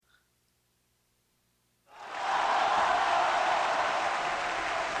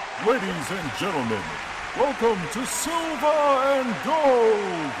Ladies and gentlemen, welcome to Silver and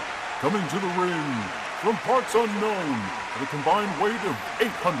Gold! Coming to the ring from parts unknown at a combined weight of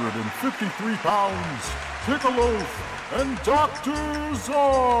 853 pounds, Piccoloth and Dr.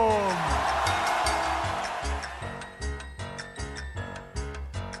 Zom!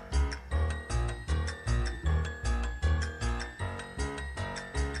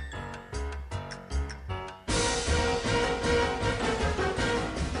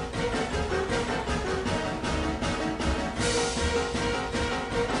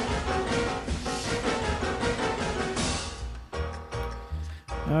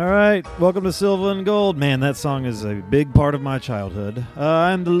 All right, welcome to Silver and Gold. Man, that song is a big part of my childhood.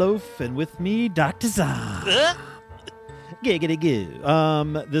 I'm the Loaf, and with me, Dr. Zom. Giggity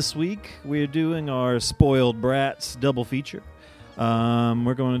goo. This week, we're doing our Spoiled Brats double feature.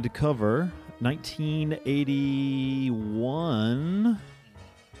 We're going to cover 1981.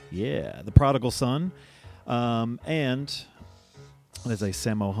 Yeah, The Prodigal Son. And it's a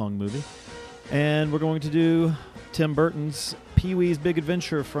Sammo Hung movie. And we're going to do Tim Burton's Pee-wee's Big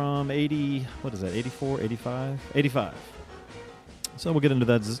Adventure from 80, what is that, 84, 85? 85. So we'll get into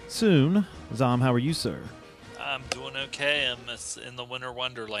that soon. Zom, how are you, sir? I'm doing okay. I'm in the Winter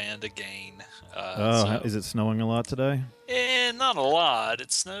Wonderland again. Is it snowing a lot today? Not a lot.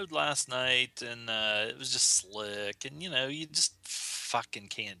 It snowed last night, and it was just slick. And, you just fucking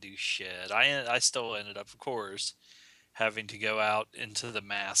can't do shit. I still ended up, of course, having to go out into the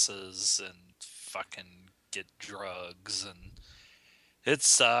masses and fucking get drugs, and it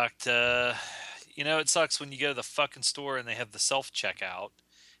sucked. It sucks when you go to the fucking store and they have the self-checkout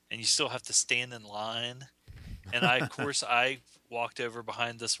and you still have to stand in line. And I walked over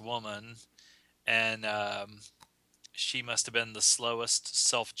behind this woman, and she must have been the slowest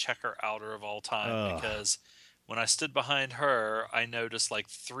self-checker outer of all time, because when I stood behind her, I noticed like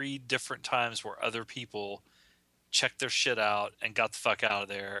 3 different times where other people checked their shit out and got the fuck out of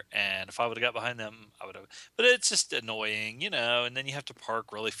there. And if I would have got behind them, I would have. But it's just annoying, and then you have to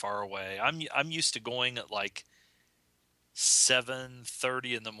park really far away. I'm used to going at like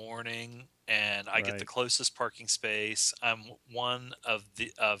 7:30 in the morning, and I get the closest parking space. I'm one of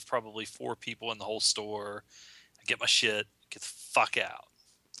probably 4 people in the whole store. I get my shit, get the fuck out.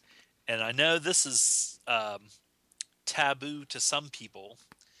 And I know this is taboo to some people,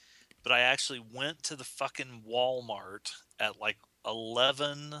 but I actually went to the fucking Walmart at like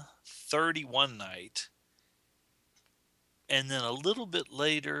 11:30 one night. And then a little bit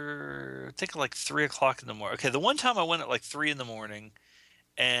later, I think like 3 o'clock in the morning. Okay, the one time I went at like 3 in the morning,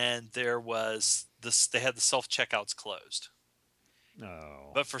 and there was this, they had the self-checkouts closed. No.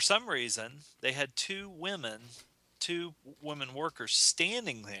 But for some reason, they had 2 women workers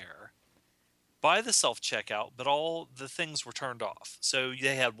standing there by the self-checkout, but all the things were turned off. So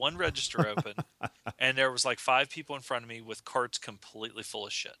they had one register open, and there was like 5 people in front of me with carts completely full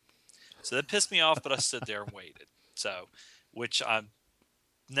of shit. So that pissed me off, but I stood there and waited. So, which I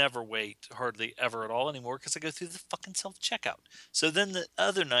never wait hardly ever at all anymore, because I go through the fucking self-checkout. So then the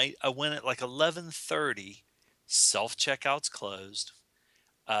other night, I went at like 11:30, self-checkout's closed.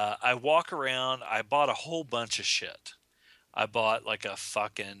 I walk around, I bought a whole bunch of shit. I bought like a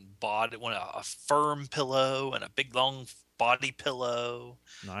fucking a firm pillow and a big long body pillow.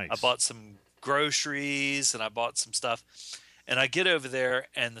 Nice. I bought some groceries and I bought some stuff. And I get over there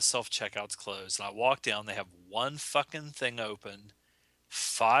and the self-checkout's closed. And I walk down, they have one fucking thing open,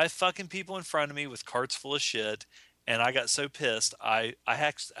 5 fucking people in front of me with carts full of shit. And I got so pissed, I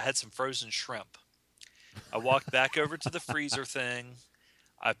had some frozen shrimp. I walked back over to the freezer thing.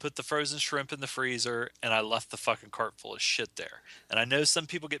 I put the frozen shrimp in the freezer, and I left the fucking cart full of shit there. And I know some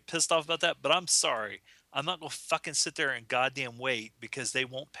people get pissed off about that, but I'm sorry. I'm not going to fucking sit there and goddamn wait because they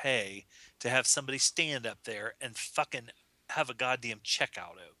won't pay to have somebody stand up there and fucking have a goddamn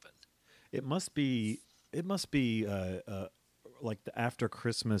checkout open. It must be like the after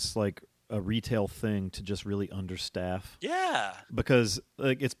Christmas, like a retail thing to just really understaff. Yeah. Because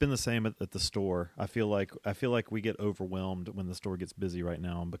like it's been the same at the store. I feel like we get overwhelmed when the store gets busy right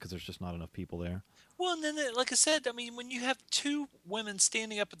now because there's just not enough people there. Well, and then like I said, I mean, when you have 2 women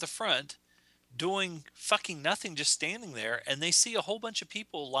standing up at the front doing fucking nothing, just standing there, and they see a whole bunch of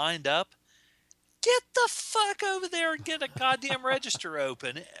people lined up, get the fuck over there and get a goddamn register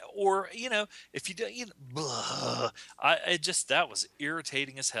open. Or, if you don't, that was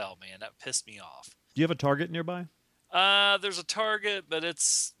irritating as hell, man. That pissed me off. Do you have a Target nearby? There's a Target, but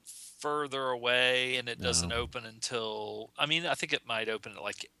it's further away, and it doesn't open until, I think it might open at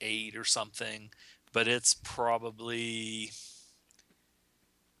like 8 or something, but it's probably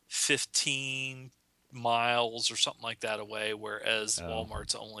 15 miles or something like that away, whereas Oh.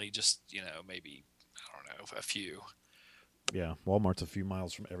 Walmart's only just, maybe, I don't know, a few. Yeah, Walmart's a few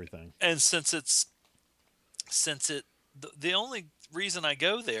miles from everything. And the only reason I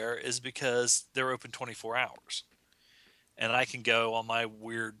go there is because they're open 24 hours. And I can go on my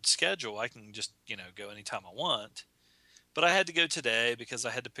weird schedule. I can just, go anytime I want. But I had to go today because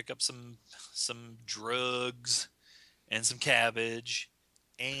I had to pick up some drugs and some cabbage.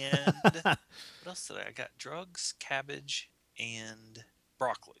 And what else did I got? Drugs, cabbage, and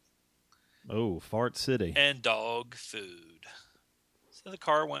broccoli. Oh, Fart City. And dog food. So the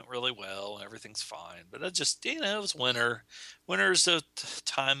car went really well and everything's fine. But it just, it was winter. Winter's a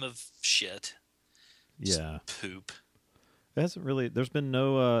time of shit. Yeah. Just poop. It hasn't really. There's been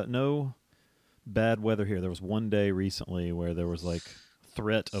no bad weather here. There was one day recently where there was like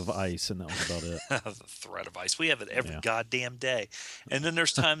threat of ice, and that was about it. The threat of ice. We have it every goddamn day. And then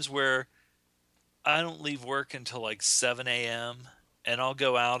there's times where I don't leave work until like 7 a.m. and I'll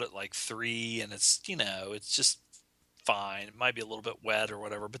go out at like 3, and it's it's just fine. It might be a little bit wet or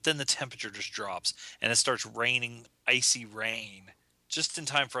whatever, but then the temperature just drops and it starts raining icy rain just in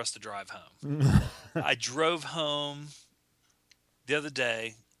time for us to drive home. I drove home the other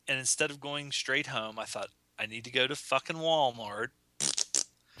day, and instead of going straight home, I thought, I need to go to fucking Walmart.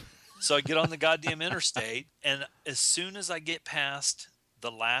 So I get on the goddamn interstate, and as soon as I get past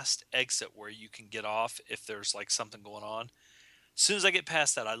the last exit where you can get off if there's like something going on, as soon as I get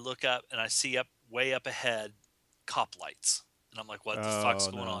past that, I look up and I see way up ahead cop lights. And I'm like, what the fuck's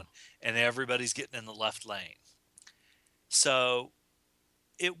going on? And everybody's getting in the left lane. So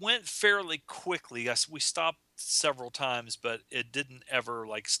it went fairly quickly. We stopped several times, but it didn't ever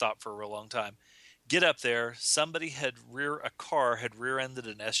like stop for a real long time. Get up there, a car had rear-ended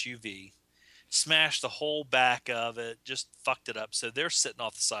an SUV, smashed the whole back of it, just fucked it up. So they're sitting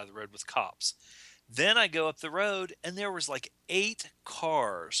off the side of the road with cops. Then I go up the road, and there was like 8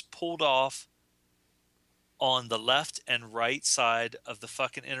 cars pulled off on the left and right side of the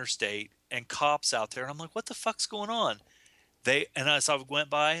fucking interstate, and cops out there. And I'm like, what the fuck's going on? As I went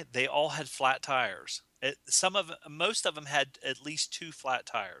by, they all had flat tires. Most of them had at least 2 flat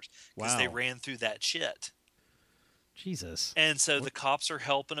tires because they ran through that shit. Jesus. And so the cops are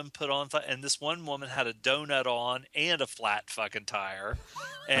helping them put on, and this one woman had a donut on and a flat fucking tire.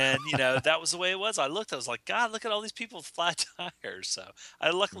 And, that was the way it was. I was like, God, look at all these people with flat tires. So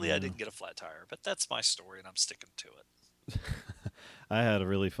luckily I didn't get a flat tire, but that's my story and I'm sticking to it. I had a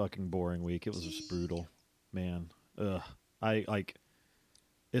really fucking boring week. It was just brutal, man. Ugh.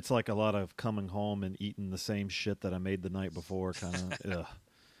 It's like a lot of coming home and eating the same shit that I made the night before, kind of.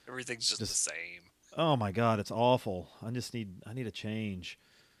 Everything's just the same. Oh my God, it's awful. I need a change.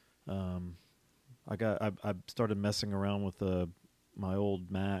 I started messing around with my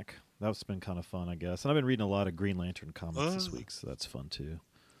old Mac. That's been kind of fun, I guess. And I've been reading a lot of Green Lantern comics this week, so that's fun too.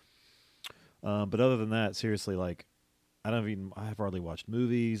 But other than that, seriously, like, I've hardly watched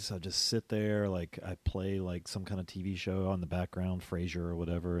movies. I just sit there, like, I play like some kind of TV show on the background, Frasier or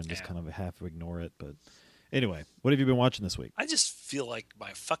whatever, and just kind of have to ignore it. But anyway, what have you been watching this week? I just feel like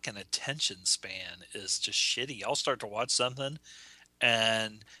my fucking attention span is just shitty. I'll start to watch something,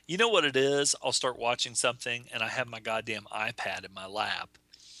 and you know what it is? I'll start watching something, and I have my goddamn iPad in my lap.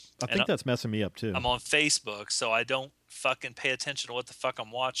 I think that's messing me up too. I'm on Facebook, so I don't fucking pay attention to what the fuck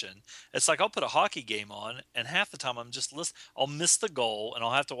I'm watching. It's like I'll put a hockey game on, and half the time I'm just listening. I'll miss the goal, and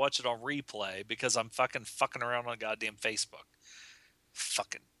I'll have to watch it on replay because I'm fucking around on goddamn Facebook.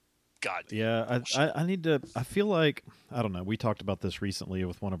 Fucking God. Yeah, I need to. I feel like, I don't know. We talked about this recently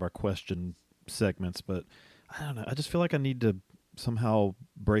with one of our question segments, but I don't know. I just feel like I need to somehow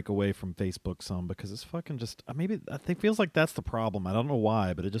break away from Facebook some, because it's fucking just, maybe I think feels like that's the problem. I don't know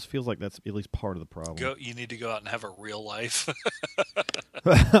why, but it just feels like that's at least part of the problem. You need to go out and have a real life.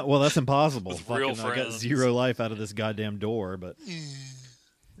 Well, that's impossible. With real friends. I got 0 life out of this goddamn door, but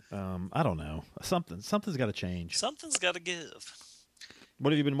I don't know. Something's got to change. Something's got to give.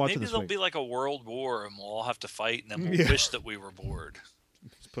 What have you been watching Maybe this there'll week? be like a world war, and we'll all have to fight, and then we'll wish that we were bored.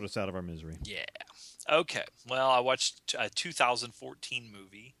 Just put us out of our misery. Yeah. Okay. Well, I watched a 2014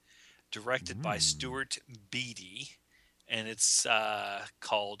 movie directed by Stuart Beattie, and it's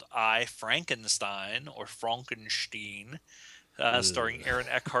called I, Frankenstein, or Frankenstein, starring Aaron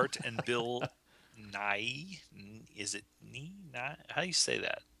Eckhart and Bill Nighy. Is it Nighy? How do you say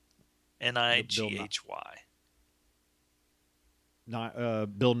that? Nighy.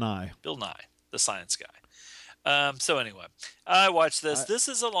 Bill Nye. Bill Nye, the science guy. So anyway, I watched this. This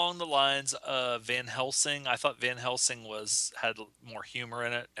is along the lines of Van Helsing. I thought Van Helsing had more humor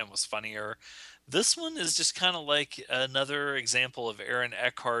in it and was funnier. This one is just kind of like another example of Aaron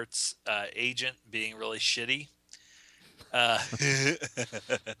Eckhart's agent being really shitty. It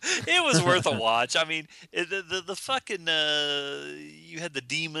was worth a watch. I mean, the fucking you had the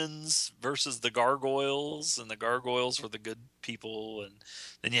demons versus the gargoyles, and the gargoyles were the good people, and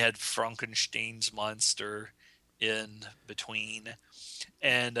then you had Frankenstein's monster in between.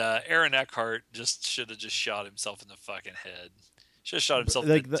 And Aaron Eckhart just should have just shot himself in the fucking head. Should have shot himself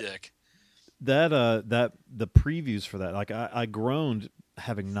in the dick. That the previews for that, like I groaned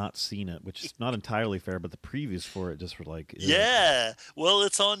having not seen it, which is not entirely fair, but the previews for it just were like, ew. Yeah. Well,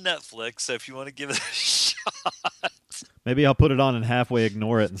 it's on Netflix, so if you want to give it a shot, maybe I'll put it on and halfway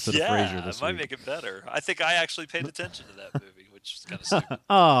ignore it instead of Frasier this it might week. make it better. I think I actually paid attention to that movie, which is kind of stupid.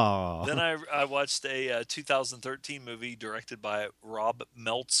 Oh. Then I watched a 2013 movie directed by Rob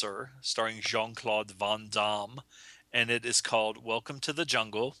Meltzer, starring Jean-Claude Van Damme, and it is called Welcome to the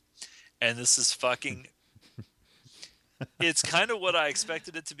Jungle. And this is fucking... It's kind of what I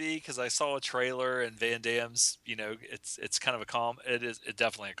expected it to be, because I saw a trailer and Van Damme's, it's kind of it's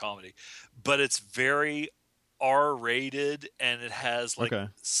definitely a comedy, but it's very R-rated, and it has like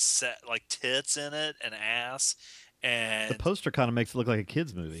tits in it and ass, and the poster kind of makes it look like a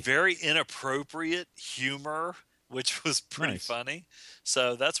kid's movie. Very inappropriate humor, which was pretty funny.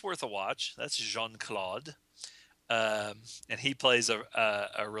 So that's worth a watch. That's Jean-Claude, and he plays a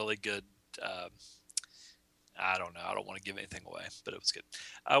really good. I don't know. I don't want to give anything away, but it was good.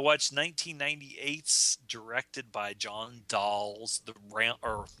 I watched 1998's, directed by John Dawes,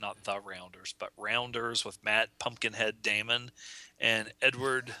 Rounders with Matt Pumpkinhead Damon and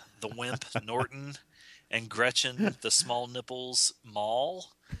Edward the Wimp Norton and Gretchen the Small Nipples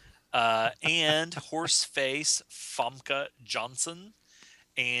Mall, and Horseface Famke Johnson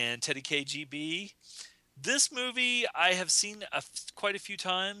and Teddy KGB. This movie I have seen quite a few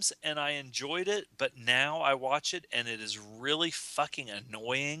times, and I enjoyed it, but now I watch it, and it is really fucking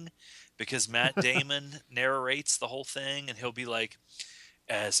annoying, because Matt Damon narrates the whole thing, and he'll be like,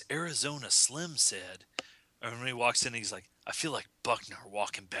 as Arizona Slim said, and when he walks in, he's like, I feel like Buckner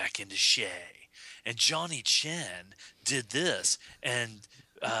walking back into Shea, and Johnny Chen did this, and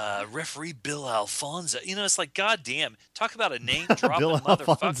referee Bill Alfonso. It's like, goddamn, talk about a name-dropping Bill motherfucker.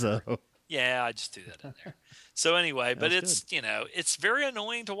 Alfonso. Yeah, I just threw that in there. So anyway, but it's good. it's very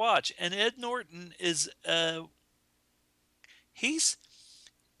annoying to watch. And Ed Norton is he's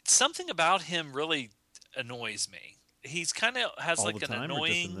something about him really annoys me. He's kind of has All like the an time,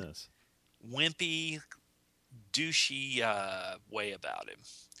 annoying, or just in this? wimpy, douchey way about him.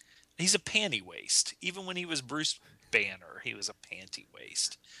 He's a panty waist. Even when he was Bruce Banner, he was a panty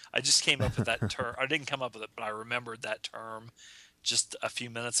waist. I just came up with that term. I didn't come up with it, but I remembered that term just a few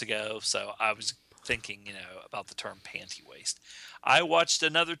minutes ago, so I was thinking, about the term panty waist. I watched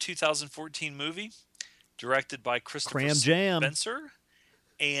another 2014 movie directed by Christopher Spencer,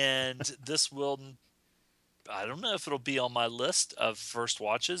 and this I don't know if it'll be on my list of first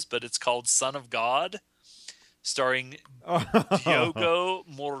watches, but it's called Son of God, starring Diogo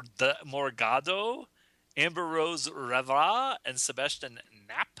Morgado, Amber Rose Rivera, and Sebastian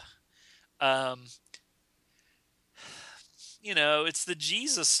Knapp. It's the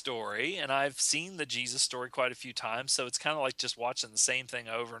Jesus story, and I've seen the Jesus story quite a few times, so it's kind of like just watching the same thing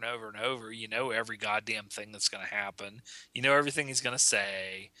over and over and over. You know every goddamn thing that's going to happen. You know everything he's going to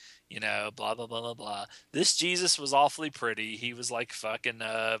say. Blah, blah, blah, blah, blah. This Jesus was awfully pretty. He was like fucking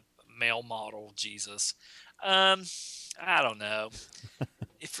male model Jesus. I don't know.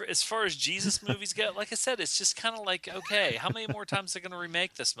 As far as Jesus movies go, like I said, it's just kind of like, okay, how many more times are they going to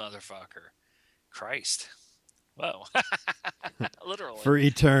remake this motherfucker? Christ. Whoa. Literally. For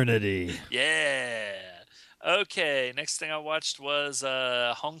eternity. Yeah. Okay, next thing I watched was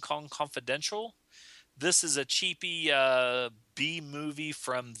Hong Kong Confidential. This is a cheapy B movie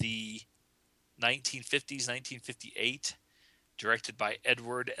from the 1950s, 1958, directed by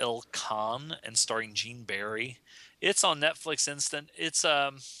Edward L. Kahn and starring Gene Barry. It's on Netflix Instant. It's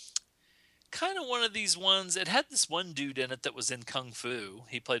kind of one of these ones. It had this one dude in it that was in Kung Fu.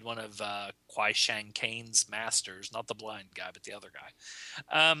 He played one of Kwai Shang Kane's masters, not the blind guy, but the other guy.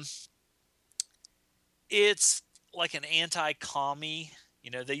 It's like an anti-commie.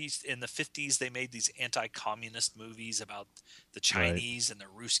 They used in the 50s. They made these anti-communist movies about the Chinese and the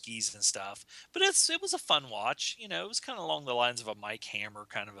Ruskies and stuff. But it was a fun watch. It was kind of along the lines of a Mike Hammer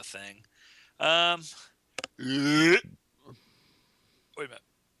kind of a thing. Wait a minute.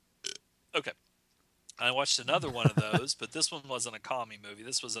 Okay. I watched another one of those, but this one wasn't a commie movie.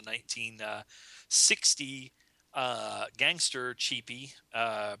 This was a 1960 gangster cheapie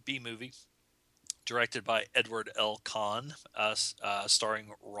B movie, directed by Edward L. Kahn, starring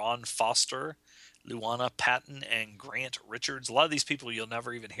Ron Foster Luana Patton and Grant Richards. A lot of these people you'll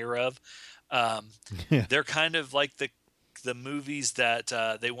never even hear of. Yeah. They're kind of like the movies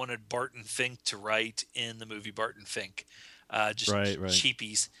that they wanted Barton Fink to write in the movie Barton Fink. Just Right.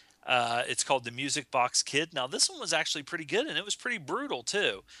 cheapies. It's called The Music Box Kid. Now, this one was actually pretty good, and it was pretty brutal,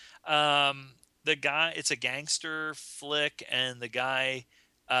 too. The guy, it's a gangster flick, and the guy,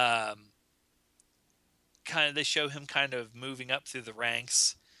 they show him kind of moving up through the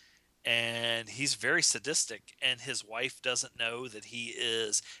ranks, and he's very sadistic, and his wife doesn't know that he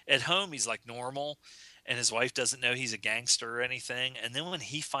is. At home, he's like normal, and his wife doesn't know he's a gangster or anything. And then when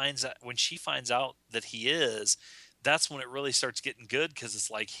she finds out that he is, that's when it really starts getting good, because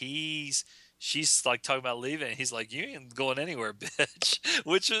it's like she's like talking about leaving, and he's like, "You ain't going anywhere, bitch."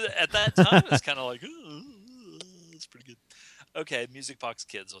 Which at that time is kind of like, it's pretty good. Okay, Music Box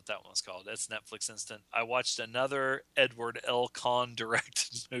Kids, what that one was called. That's Netflix instant. I watched another Edward L. Kahn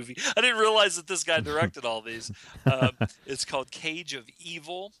directed movie. I didn't realize that this guy directed all these. It's called Cage of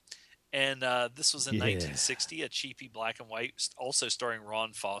Evil. And this was in 1960, a cheapy black and white, also starring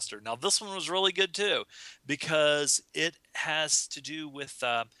Ron Foster. Now, this one was really good, too, because it has to do with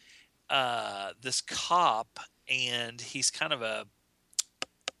this cop, and he's kind of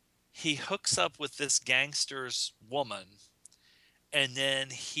he hooks up with this gangster's woman, and then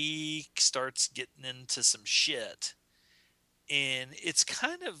he starts getting into some shit. And it's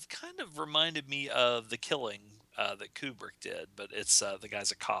kind of reminded me of The Killing that Kubrick did, but it's the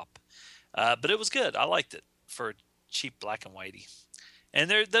guy's a cop. But it was good. I liked it for a cheap black and whitey. And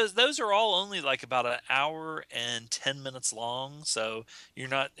those are all only like about an hour and 10 minutes long, so you're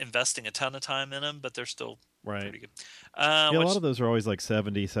not investing a ton of time in them, but they're still pretty good. A lot of those are always like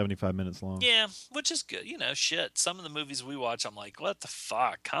 70, 75 minutes long. Yeah, which is good. Shit. Some of the movies we watch, I'm like, what the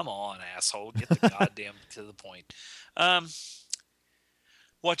fuck? Come on, asshole. Get the goddamn to the point.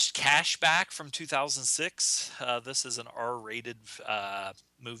 Watched Cashback from 2006. This is an R-rated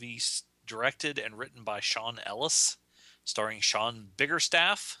movie directed and written by Sean Ellis, starring Sean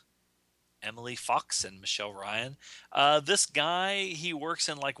Biggerstaff, Emily Fox, and Michelle Ryan. This guy, he works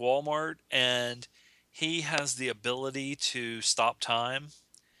in like Walmart, and he has the ability to stop time,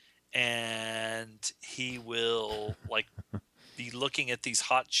 and he will like be looking at these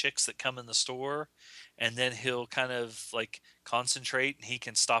hot chicks that come in the store, and then he'll kind of like concentrate, and he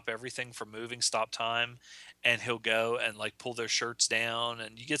can stop everything from moving, stop time, and he'll go and like pull their shirts down,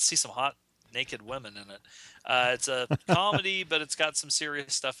 and you get to see some hot naked women in it. It's a comedy, but it's got some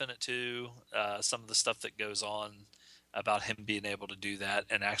serious stuff in it too. Some of the stuff that goes on about him being able to do that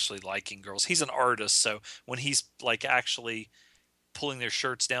and actually liking girls. He's an artist, so when he's like actually pulling their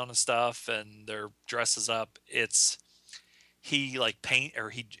shirts down and stuff and their dresses up, he like paint or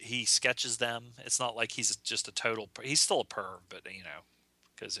he sketches them. It's not like he's just a total. He's still a perv, but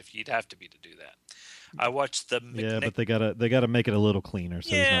because if you'd have to be to do that. I watched the but they gotta make it a little cleaner,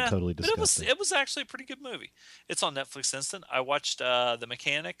 so it's not totally disgusting. But it was actually a pretty good movie. It's on Netflix instant. I watched The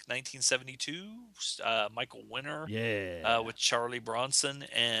Mechanic, 1972, Michael Winner, with Charlie Bronson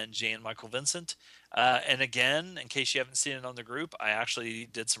and Jan Michael Vincent. And again, in case you haven't seen it on the group, I actually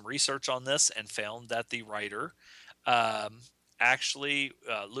did some research on this and found that the writer,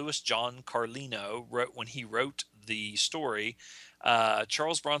 Louis John Carlino, when he wrote the story,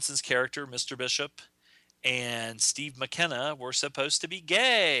 Charles Bronson's character, Mr. Bishop, and Steve McKenna were supposed to be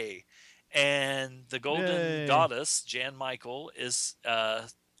gay, and the golden goddess Jan Michael is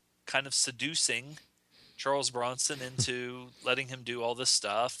kind of seducing Charles Bronson into letting him do all this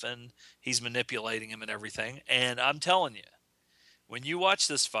stuff, and he's manipulating him and everything. And I'm telling you, when you watch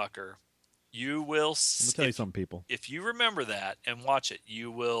this fucker, you will. Let me tell you something, people. If you remember that and watch it,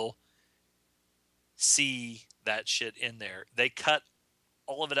 you will see that shit in there. They cut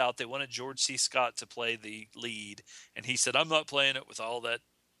all of it out. They wanted George C. Scott to play the lead, and he said, "I'm not playing it with all that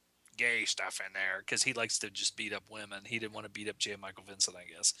gay stuff in there," because he likes to just beat up women. He didn't want to beat up J. Michael Vincent, I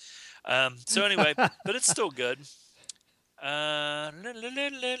guess. So anyway, but it's still good. I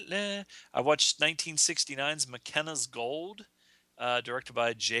watched 1969's McKenna's Gold, directed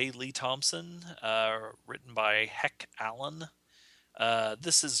by J. Lee Thompson, written by Heck Allen.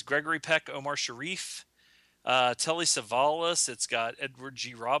 This is Gregory Peck, Omar Sharif, Telly Savalas. It's got Edward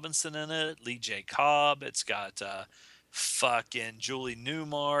G. Robinson in it, Lee J. Cobb. It's got fucking Julie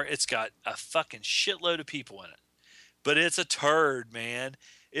Newmar. It's got a fucking shitload of people in it. But it's a turd, man.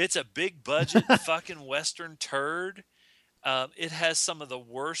 It's a big budget fucking Western turd. It has some of the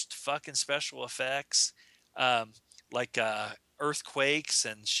worst fucking special effects, like earthquakes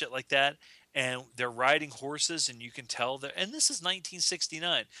and shit like that. And they're riding horses, and you can tell they're, and this is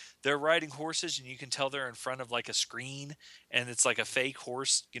 1969. They're riding horses, and you can tell they're in front of like a screen, and it's like a fake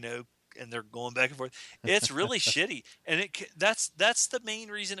horse, and they're going back and forth. It's really shitty, and that's the main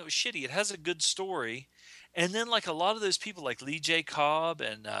reason it was shitty. It has a good story, and then like a lot of those people like Lee J. Cobb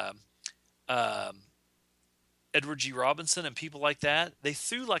and um, Edward G. Robinson and people like that, they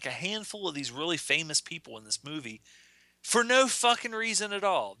threw like a handful of these really famous people in this movie for no fucking reason at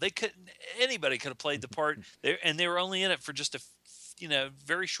all. They couldn't. Anybody could have played the part there, and they were only in it for just a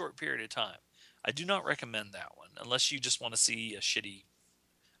very short period of time. I do not recommend that one unless you just want to see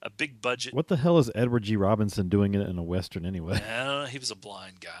a big budget. What the hell is Edward G. Robinson doing in a Western anyway? I don't know. He was a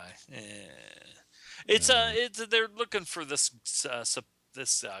blind guy. It's they're looking for this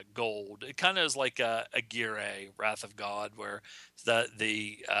gold. It kind of is like a Aguirre, Wrath of God, where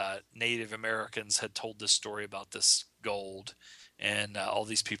the Native Americans had told this story about this gold, and all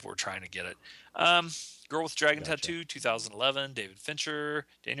these people were trying to get it. Girl with Dragon Tattoo, 2011, David Fincher,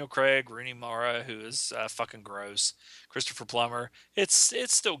 Daniel Craig, Rooney Mara, who is fucking gross, Christopher Plummer. It's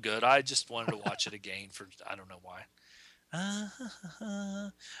still good. I just wanted to watch it again for I don't know why.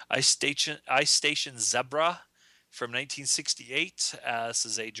 Ice Station Zebra from 1968. This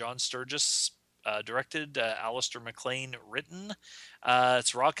is a John Sturges directed, Alistair MacLean written.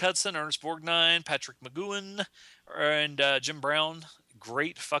 It's Rock Hudson, Ernest Borgnine, Patrick McGowan, and Jim Brown.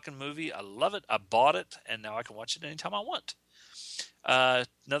 Great fucking movie. I love it. I bought it, and now I can watch it anytime I want.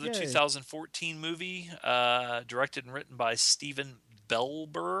 Another Yay. 2014 movie, directed and written by Stephen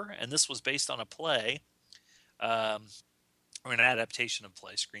Belber, and this was based on a play, or an adaptation of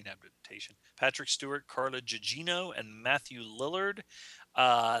play, screen adaptation. Patrick Stewart, Carla Gugino, and Matthew Lillard.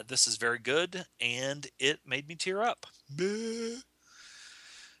 This is very good, and it made me tear up.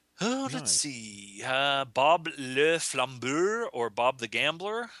 Oh, Nice. let's see. Bob Le Flambeur, or Bob the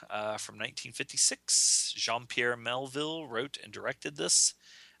Gambler, from 1956. Jean-Pierre Melville wrote and directed this.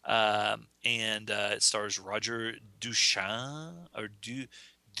 And it stars Roger Duchamp, or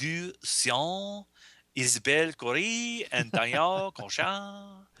Duchamp, Isabelle Corrie, and Daniel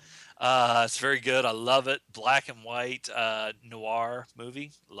Conchamp. It's very good. I love it. Black and white noir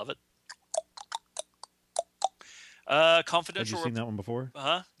movie. Love it. Had Confidential. you seen that one before?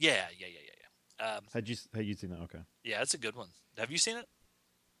 Yeah. Had you seen that? Okay. Yeah, it's a good one. Have you seen it?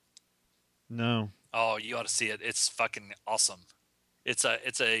 No. Oh, you ought to see it. It's fucking awesome. It's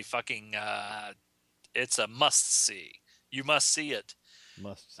a fucking it's a must see. You must see it.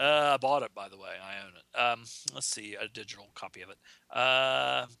 Must. I bought it, by the way. I own it. Let's see, a digital copy of it.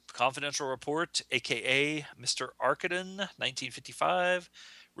 Confidential Report, a.k.a. Mr. Arkadin, 1955.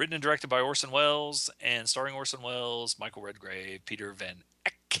 Written and directed by Orson Welles, and starring Orson Welles, Michael Redgrave, Peter Van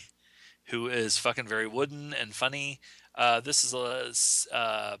Eyck, who is fucking very wooden and funny. This is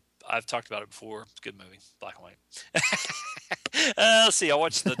I've talked about it before. It's a good movie, black and white. Let's see. I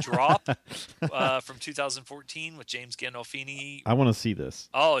watched The Drop from 2014 with James Gandolfini. I want to see this.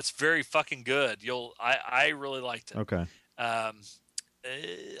 Oh, it's very fucking good. I really liked it. Okay. I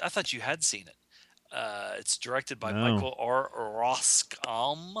thought you had seen it. It's directed by No. Michael R.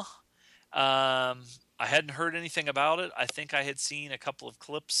 Roskam. I hadn't heard anything about it. I think I had seen a couple of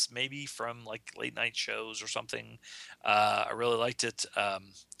clips, maybe from like late night shows or something. I really liked it.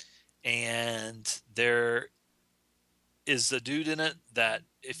 And there is a dude in it that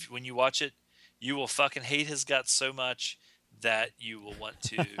when you watch it, you will fucking hate his guts so much that you will want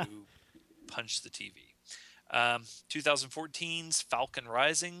to punch the TV. 2014's Falcon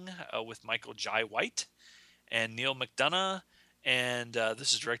Rising with Michael Jai White and Neil McDonough, and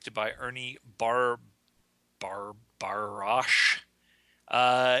this is directed by Ernie Barash.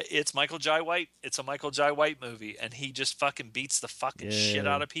 It's Michael Jai White. It's a Michael Jai White movie, and he just fucking beats the fucking shit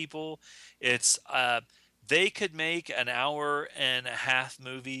out of people. It's they could make an hour and a half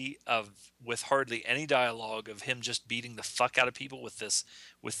movie with hardly any dialogue of him just beating the fuck out of people with this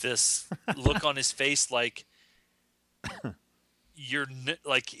look on his face like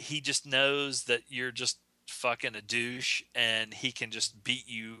he just knows that you're just fucking a douche and he can just beat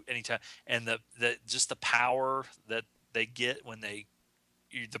you anytime, and the power that they get when the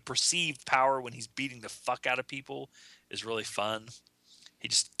perceived power when he's beating the fuck out of people is really fun. He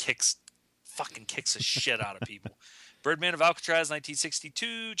just kicks the shit out of people. Birdman of Alcatraz,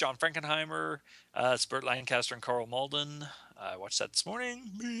 1962. John Frankenheimer, it's Burt Lancaster and Carl Malden. I watched that this morning.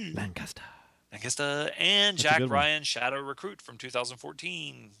 Lancaster. And That's a Jack good one. Ryan, Shadow Recruit from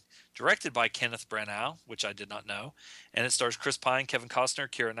 2014. Directed by Kenneth Branagh, which I did not know. And it stars Chris Pine, Kevin Costner,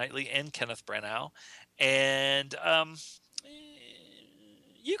 Keira Knightley, and Kenneth Branagh. And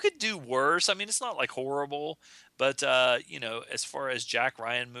you could do worse. I mean, it's not like horrible, but as far as Jack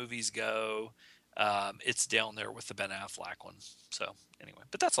Ryan movies go, it's down there with the Ben Affleck one. So anyway,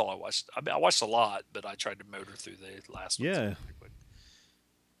 but that's all I watched. I watched a lot, but I tried to motor through the last one. Yeah.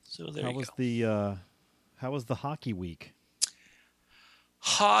 So there How you was go. how was the hockey week?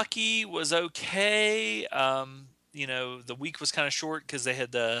 Hockey was okay. The week was kind of short because they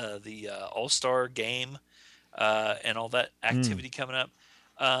had the All-Star game and all that activity coming up.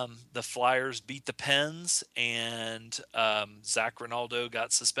 The Flyers beat the Pens, and Zach Ronaldo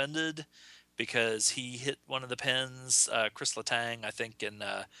got suspended because he hit one of the Pens, Chris Letang, I think, and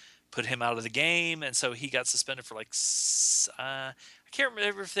put him out of the game. And so he got suspended for I can't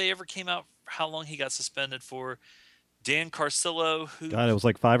remember if they ever came out how long he got suspended for. Dan Carcillo, who God, it was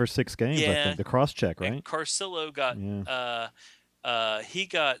like 5 or 6 games. I Yeah. think the cross check, right? and Carcillo got Yeah. he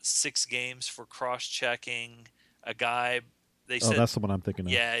got 6 games for cross checking a guy. They Oh, said, that's the one I'm thinking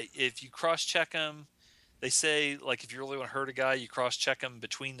of. yeah, if you cross check him, they say like if you really want to hurt a guy, you cross check him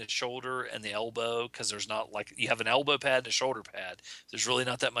between the shoulder and the elbow because there's not like you have an elbow pad and a shoulder pad. There's really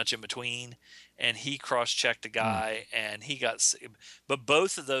not that much in between. And he cross checked a guy and he got, but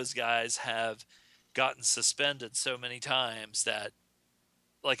both of those guys have gotten suspended so many times that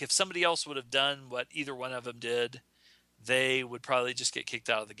like if somebody else would have done what either one of them did, they would probably just get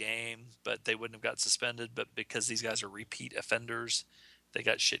kicked out of the game, but they wouldn't have got suspended. But because these guys are repeat offenders, they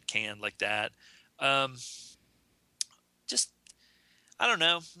got shit canned like that. Just, I don't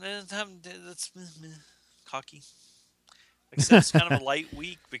know. That's cocky. Like I said, it's kind of a light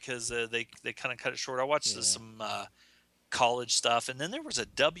week because they kind of cut it short. I watched some college stuff, and then there was a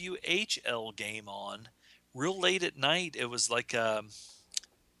WHL game on real late at night. It was like it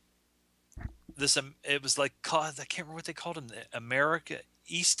was like I can't remember what they called them. America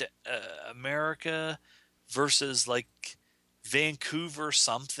versus like Vancouver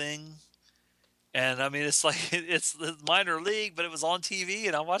something. And I mean, it's like it's the minor league, but it was on TV,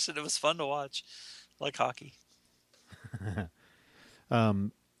 and I watched it. It was fun to watch, like hockey. Yeah, I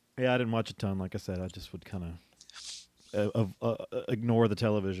didn't watch a ton. Like I said, I just would kind of ignore the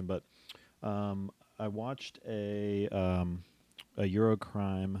television. But I watched a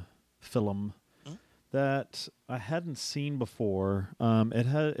Eurocrime film that I hadn't seen before. It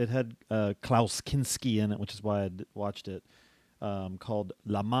had Klaus Kinski in it, which is why I watched it. Called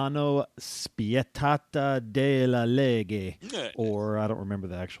La Mano Spietata della Legge, or I don't remember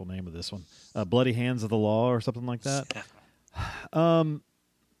the actual name of this one, Bloody Hands of the Law or something like that.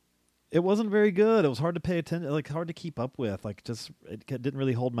 It wasn't very good. It was hard to pay attention, like hard to keep up with. Like just it didn't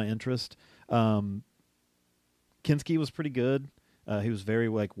really hold my interest. Kinski was pretty good. He was very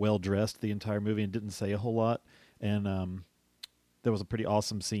like well dressed the entire movie and didn't say a whole lot. And there was a pretty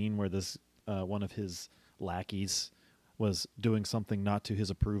awesome scene where this one of his lackeys was doing something not to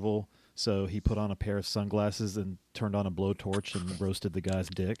his approval, so he put on a pair of sunglasses and turned on a blowtorch and roasted the guy's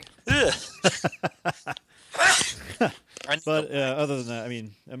dick. But other than that, I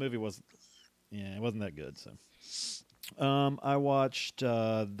mean, that movie wasn't that good. So I watched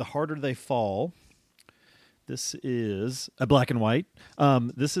The Harder They Fall. This is a black and white.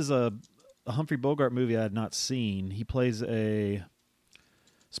 This is a Humphrey Bogart movie I had not seen. He plays a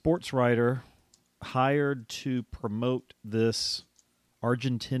sports writer hired to promote this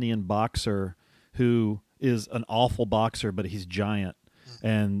Argentinian boxer who is an awful boxer, but he's giant.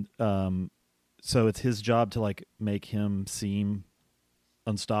 And so it's his job to like make him seem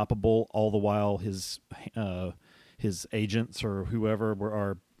unstoppable, all the while his agents or whoever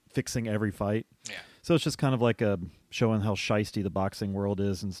are fixing every fight. Yeah. So it's just kind of like showing how shisty the boxing world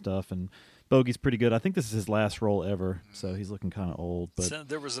is and stuff. And Bogey's pretty good. I think this is his last role ever, so he's looking kind of old. But so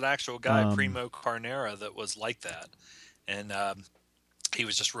there was an actual guy, Primo Carnera, that was like that, and he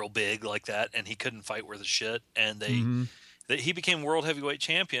was just real big like that, and he couldn't fight worth a shit. And he became world heavyweight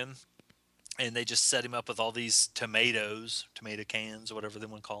champion, and they just set him up with all these tomato cans, or whatever they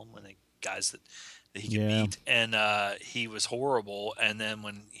want to call them, when guys that he could beat. And he was horrible. And then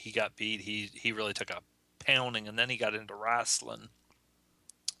when he got beat, he really took a pounding, and then he got into wrestling.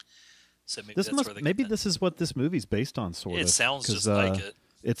 So maybe this is what this movie's based on, sort of. It sounds just like it.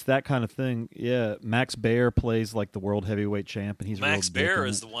 It's that kind of thing. Yeah, Max Baer plays like the world heavyweight champ, and he's Max Baer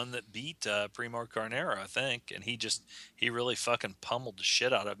is the one that beat Primo Carnera, I think, and he really fucking pummeled the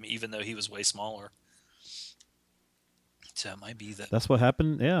shit out of him, even though he was way smaller. So it might be that. That's what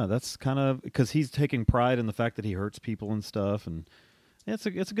happened. Yeah, that's kind of because he's taking pride in the fact that he hurts people and stuff, and it's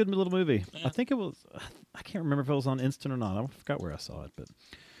a good little movie. Yeah. I think it was. I can't remember if it was on Instant or not. I forgot where I saw it, but.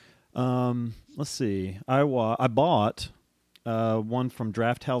 Let's see. I bought one from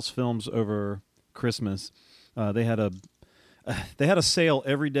Draft House Films over Christmas. They had a sale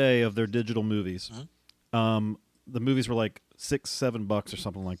every day of their digital movies. The movies were like $6-7 or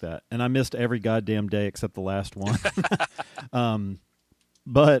something like that, and I missed every goddamn day except the last one.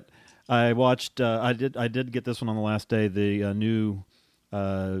 But I watched. I did get this one on the last day. The new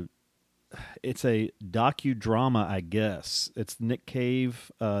It's a docudrama, I guess. It's Nick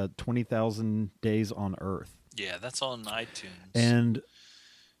Cave, 20,000 Days on Earth. Yeah, that's on iTunes And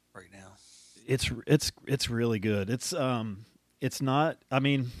right now. it's really good. It's not. I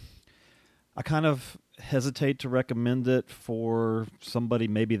mean, I kind of hesitate to recommend it for somebody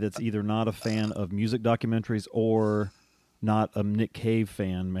maybe that's either not a fan of music documentaries or not a Nick Cave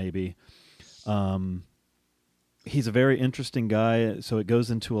fan. Maybe. He's a very interesting guy. So it goes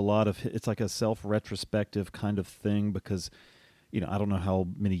into a lot of. It's like a self-retrospective kind of thing because, I don't know how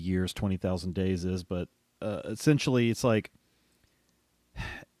many years 20,000 days is, but essentially it's like.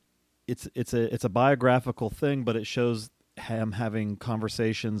 It's a biographical thing, but it shows him having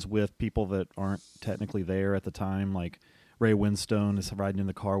conversations with people that aren't technically there at the time. Like Ray Winstone is riding in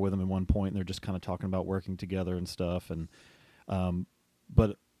the car with him at one point, and they're just kind of talking about working together and stuff. And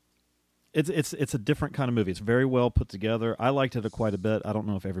but it's a different kind of movie. It's very well put together. I liked it quite a bit. I don't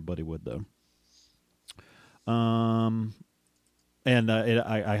know if everybody would though. I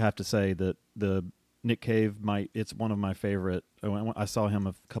have to say that the Nick Cave, it's one of my favorite. I saw him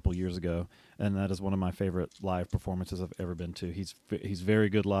a couple years ago, and that is one of my favorite live performances I've ever been to. He's very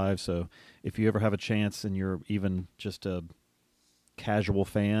good live. So if you ever have a chance and you're even just a casual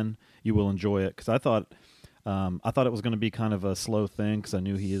fan, you will enjoy it. Because I thought it was going to be kind of a slow thing because I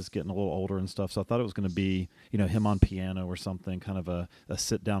knew he is getting a little older and stuff. So I thought it was going to be him on piano or something, kind of a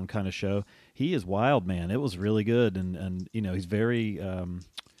sit down kind of show. He is wild, man. It was really good, and he's very.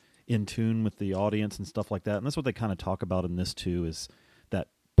 In tune with the audience and stuff like that. And that's what they kind of talk about in this too, is that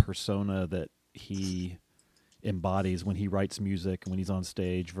persona that he embodies when he writes music and when he's on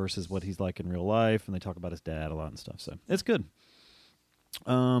stage versus what he's like in real life. And they talk about his dad a lot and stuff. So it's good.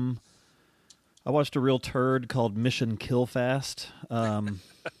 I watched a real turd called Mission Kill Fast.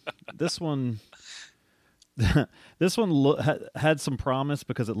 This one had some promise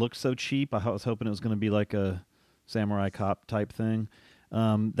because it looked so cheap. I was hoping it was going to be like a Samurai Cop type thing.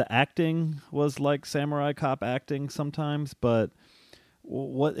 The acting was like Samurai Cop acting sometimes, but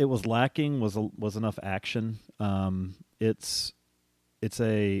what it was lacking was enough action. It's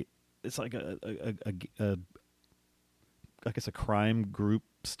like I guess a crime group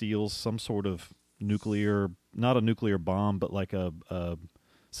steals some sort of not a nuclear bomb, but like a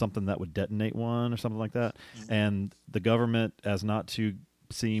something that would detonate one or something like that. Mm-hmm. And the government, as not to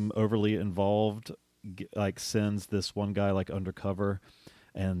seem overly involved, like sends this one guy like undercover,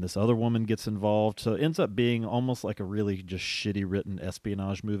 and this other woman gets involved. So it ends up being almost like a really just shitty written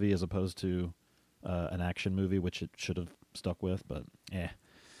espionage movie as opposed to an action movie, which it should have stuck with. But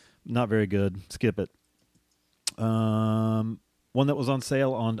not very good. Skip it. One that was on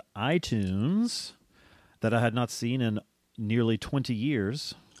sale on iTunes that I had not seen in nearly 20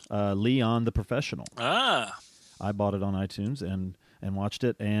 years, Leon the Professional. I bought it on iTunes and watched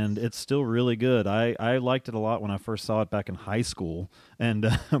it, and it's still really good. I liked it a lot when I first saw it back in high school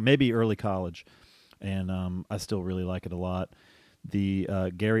and maybe early college, and I still really like it a lot.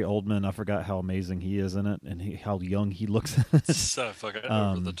 The Gary Oldman, I forgot how amazing he is in it, and how young he looks. So fucking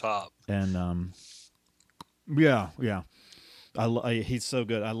over the top. And he's so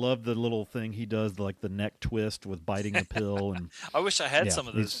good. I love the little thing he does, like the neck twist with biting the pill. And I wish I had some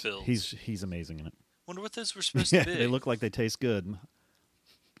of those pills. He's amazing in it. Wonder what those were supposed to be. They look like they taste good.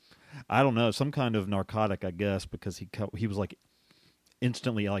 I don't know, some kind of narcotic, I guess, because he was like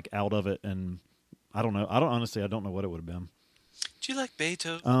instantly like out of it, and I don't know. I don't know what it would have been. Do you like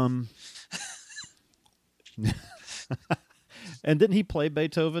Beethoven? And didn't he play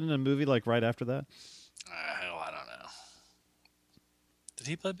Beethoven in a movie like right after that? Hell, I don't know. Did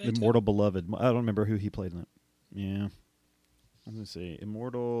he play Beethoven? Immortal Beloved. I don't remember who he played in it. Yeah. Let me see.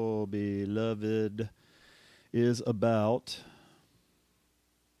 Immortal Beloved is about...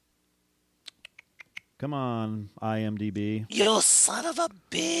 Come on, IMDb. You son of a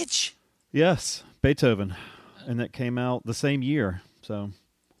bitch! Yes, Beethoven. And that came out the same year. So,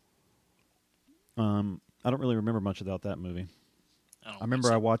 I don't really remember much about that movie. I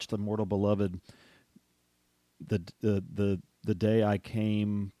remember I watched Immortal Beloved the day I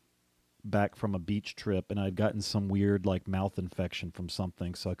came back from a beach trip, and I'd gotten some weird like mouth infection from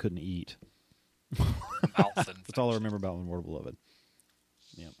something, so I couldn't eat. That's all I remember about Immortal Beloved.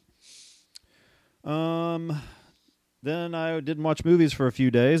 Yeah. Then I didn't watch movies for a few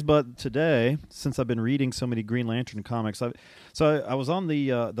days, but today, since I've been reading so many Green Lantern comics, I was on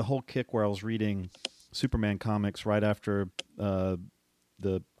the whole kick where I was reading Superman comics right after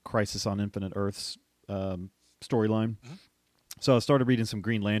the Crisis on Infinite Earths storyline. Mm-hmm. So I started reading some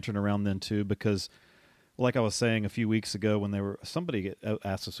Green Lantern around then too, because, like I was saying a few weeks ago, when somebody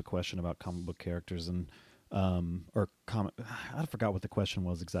asked us a question about comic book characters, and or comic. I forgot what the question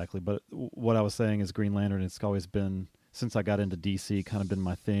was exactly, but what I was saying is Green Lantern. It's always been, since I got into DC, kind of been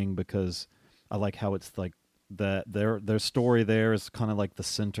my thing because I like how it's like that their story there is kind of like the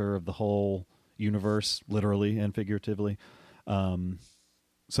center of the whole universe, literally and figuratively.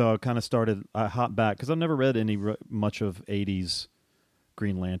 So I kind of I hopped back because I've never read much of 80s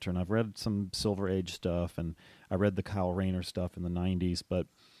Green Lantern. I've read some Silver Age stuff, and I read the Kyle Rayner stuff in the 90s, but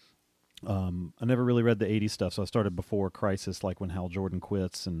I never really read the 80s stuff, so I started before Crisis, like when Hal Jordan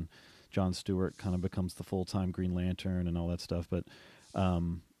quits and John Stewart kind of becomes the full-time Green Lantern and all that stuff. But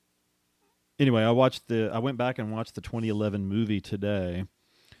anyway, I went back and watched the 2011 movie today.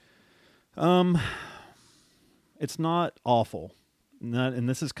 It's not awful. And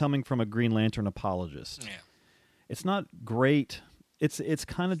this is coming from a Green Lantern apologist. Yeah. It's not great. It's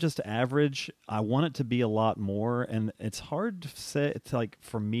kind of just average. I want it to be a lot more, and it's hard to say. It's like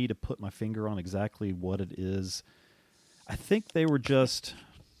for me to put my finger on exactly what it is. I think they were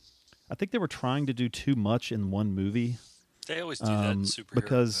trying to do too much in one movie. They always do that in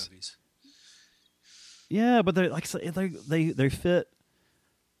superhero movies. Yeah, but they fit.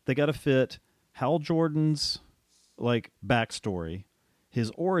 They got to fit Hal Jordan's like backstory,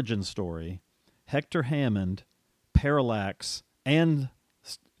 his origin story, Hector Hammond, Parallax, and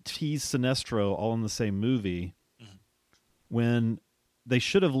tease Sinestro all in the same movie. Mm-hmm. When they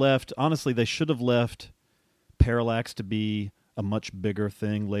should have left, honestly, they should have left Parallax to be a much bigger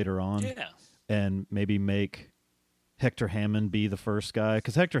thing later on. Yeah. And maybe make Hector Hammond be the first guy.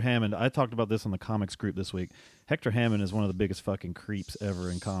 Because Hector Hammond, I talked about this on the comics group this week. Hector Hammond is one of the biggest fucking creeps ever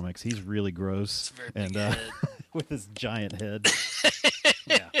in comics. He's really gross. And with his giant head.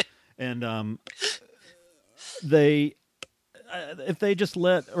 Yeah. And if they just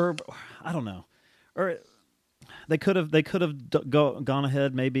or I don't know, or they could have gone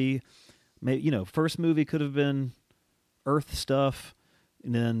ahead. Maybe first movie could have been Earth stuff,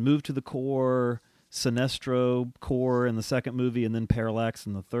 and then moved to the core, Sinestro core in the second movie, and then Parallax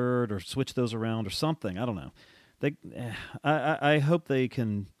in the third, or switch those around or something. I don't know. I hope they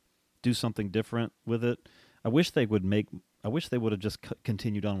can do something different with it. I wish they would have just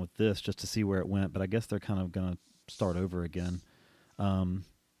continued on with this just to see where it went, but I guess they're kind of going to start over again.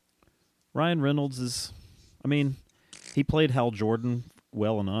 Ryan Reynolds he played Hal Jordan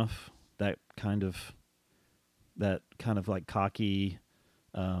well enough. That kind of like cocky.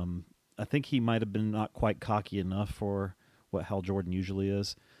 I think he might have been not quite cocky enough for what Hal Jordan usually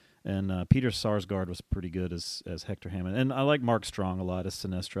is. And Peter Sarsgaard was pretty good as Hector Hammond. And I like Mark Strong a lot as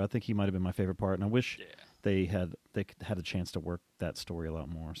Sinestro. I think he might have been my favorite part, and I wish they had a chance to work that story a lot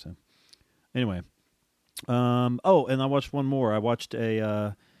more. So anyway, and I watched one more. I watched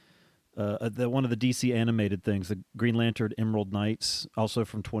one of the DC animated things, the Green Lantern Emerald Knights, also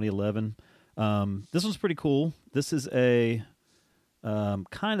from 2011. This one's pretty cool. This is a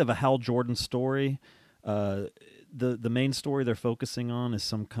kind of a Hal Jordan story. The main story they're focusing on is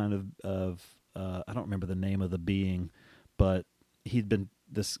some kind of I don't remember the name of the being, but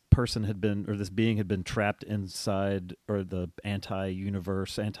this being had been trapped inside or the antimatter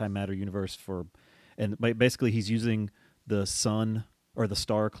universe and basically he's using the sun or the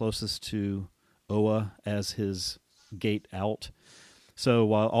star closest to Oa as his gate out. So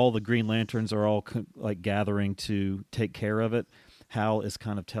while all the Green Lanterns are all like gathering to take care of it, Hal is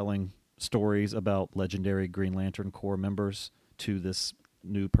kind of telling stories about legendary Green Lantern Corps members to this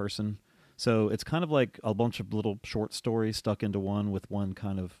new person. So it's kind of like a bunch of little short stories stuck into one with one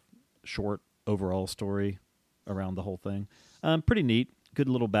kind of short overall story around the whole thing. Pretty neat, good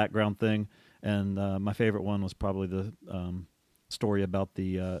little background thing. And my favorite one was probably the story about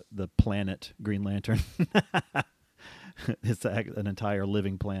the planet Green Lantern. It's an entire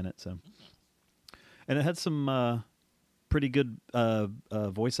living planet. So, and it had some pretty good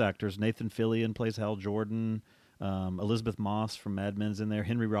voice actors. Nathan Fillion plays Hal Jordan. Elizabeth Moss from Mad Men's in there.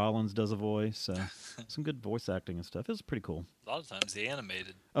 Henry Rollins does a voice. Some good voice acting and stuff. It was pretty cool. A lot of times the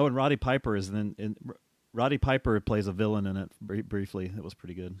animated. Oh, and Roddy Piper is Roddy Piper plays a villain in it briefly. It was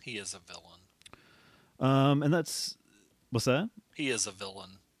pretty good. He is a villain. And that's what's that? He is a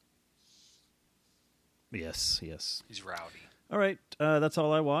villain. Yes. He's rowdy. All right, that's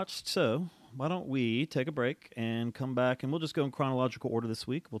all I watched. So why don't we take a break and come back, and we'll just go in chronological order this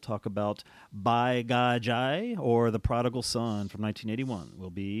week. We'll talk about Bai Ga Jai, or The Prodigal Son from 1981. We'll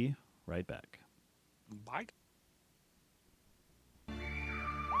be right back. Bye.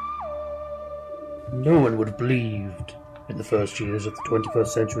 No one would have believed in the first years of the 21st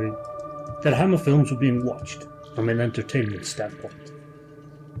century that Hammer films were being watched from an entertainment standpoint.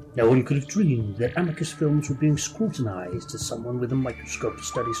 No one could have dreamed that Amicus films were being scrutinized as someone with a microscope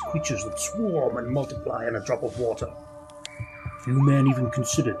studies creatures that swarm and multiply in a drop of water. Few men even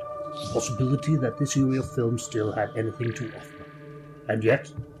considered the possibility that this era of film still had anything to offer. And yet,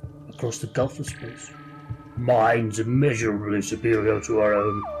 across the gulf of space, minds immeasurably superior to our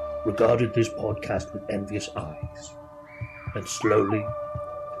own regarded this podcast with envious eyes. And slowly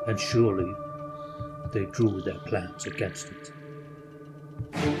and surely, they drew their plans against it.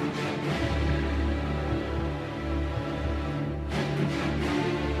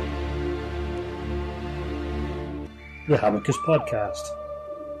 The Hamicus Podcast.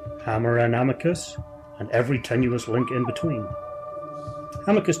 Hammer and Amicus, and every tenuous link in between.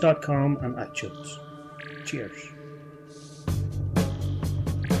 Hamicus.com and iTunes. Cheers.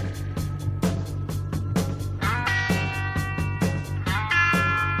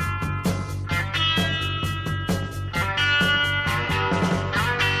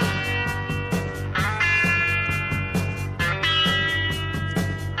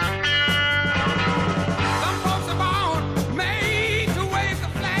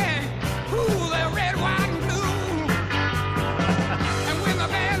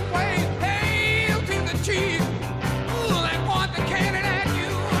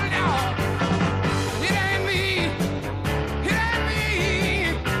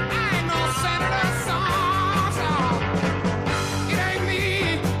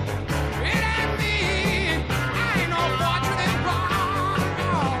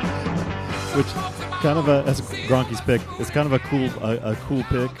 Kind of a, as Gronky's pick, it's kind of a cool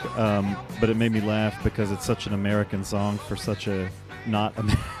pick, but it made me laugh because it's such an American song for such a not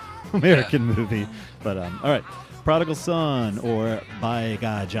American movie. But all right, Prodigal Son or Bhai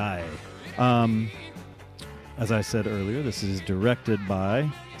Ga Jai. As I said earlier, this is directed by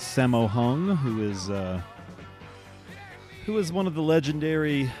Sammo Hung, who is one of the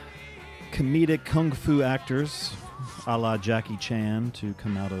legendary comedic kung fu actors, a la Jackie Chan, to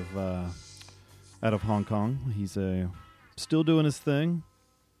come out of Hong Kong. He's still doing his thing.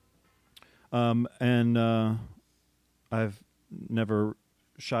 And I've never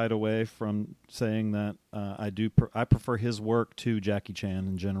shied away from saying that I prefer his work to Jackie Chan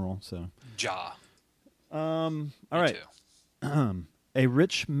in general. So all right. A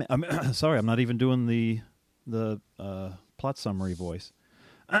rich sorry, I'm not even doing the plot summary voice.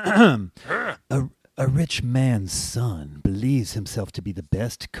 A rich man's son believes himself to be the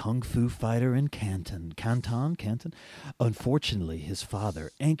best kung fu fighter in Canton. Unfortunately, his father,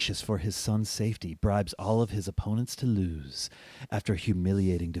 anxious for his son's safety, bribes all of his opponents to lose. After a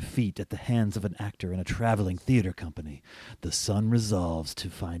humiliating defeat at the hands of an actor in a traveling theater company, the son resolves to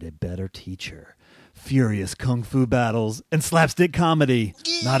find a better teacher. Furious kung fu battles and slapstick comedy.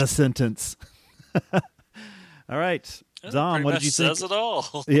 Not a sentence. All right. Dom, what did you think? Says it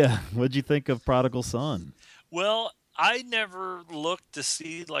all. Yeah, what did you think of Prodigal Son? Well, I never looked to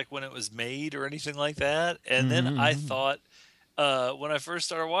see like when it was made or anything like that, and then I thought when I first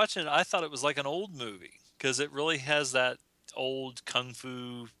started watching it, I thought it was like an old movie because it really has that old kung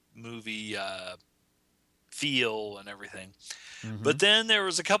fu movie feel and everything. But then there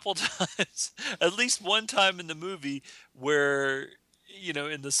was a couple times, at least one time in the movie, where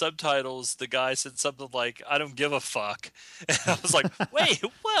in the subtitles, the guy said something like, "I don't give a fuck." And I was like, wait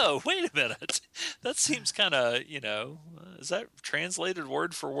a minute. That seems kind of, is that translated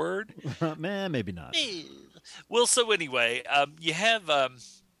word for word? Man, maybe not. Well, so anyway, you have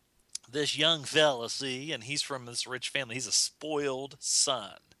this young fella, see, and he's from this rich family. He's a spoiled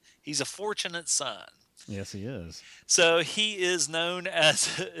son. He's a fortunate son. Yes, he is. So he is known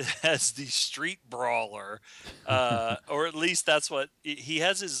as the street brawler, or at least that's what he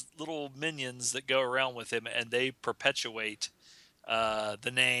has. His little minions that go around with him, and they perpetuate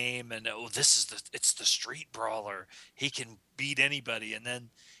the name. And it's the street brawler. He can beat anybody, and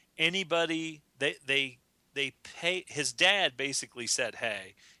then anybody they pay. His dad basically said,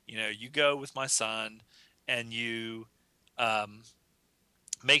 "Hey, you go with my son, and you."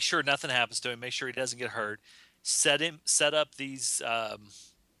 Make sure nothing happens to him. Make sure he doesn't get hurt. Set up these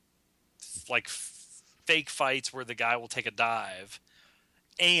fake fights where the guy will take a dive,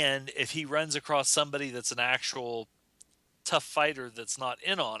 and if he runs across somebody that's an actual tough fighter that's not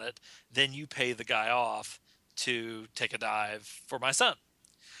in on it, then you pay the guy off to take a dive for my son.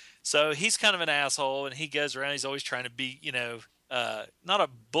 So he's kind of an asshole, and he goes around. He's always trying to be, not a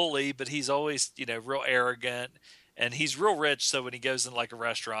bully, but he's always, real arrogant. And he's real rich, so when he goes in like a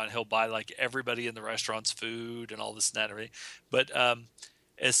restaurant, he'll buy like everybody in the restaurant's food and all this and that and everything. But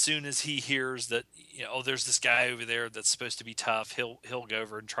as soon as he hears that, there's this guy over there that's supposed to be tough, he'll go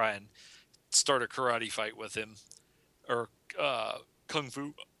over and try and start a karate fight with him, or kung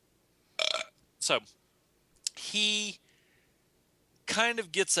fu So he kind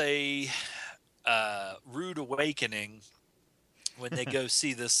of gets a rude awakening when they go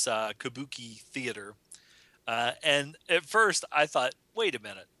see this kabuki theater. And at first I thought, wait a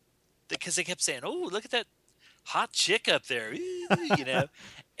minute, because they kept saying, "Oh, look at that hot chick up there," you know,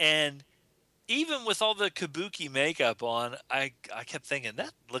 and even with all the kabuki makeup on, I kept thinking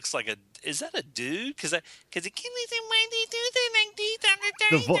that looks like is that a dude? Because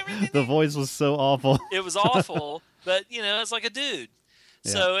The voice was so awful. it was awful, but it's like a dude.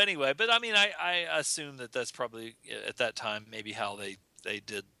 Yeah. So anyway, but I mean, I assume that's probably at that time maybe how they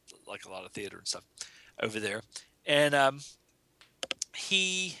did like a lot of theater and stuff over there, and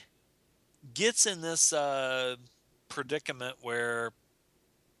he gets in this predicament where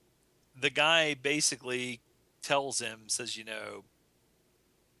the guy basically tells him, says,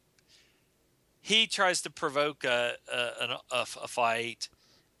 he tries to provoke a fight,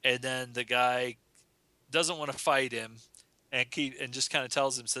 and then the guy doesn't want to fight him, and just kind of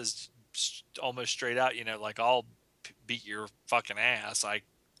tells him, says almost straight out, like, I'll beat your fucking ass.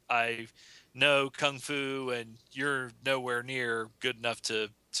 I know kung fu, and you're nowhere near good enough to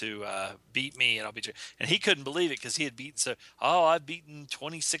beat me, and I'll beat you. And he couldn't believe it because he had beaten I've beaten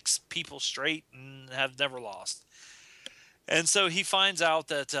 26 people straight and have never lost. And so he finds out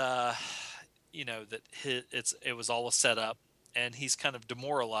that that it was all a setup, and he's kind of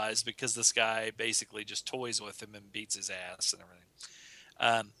demoralized because this guy basically just toys with him and beats his ass and everything.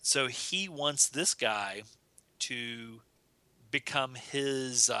 So he wants this guy to become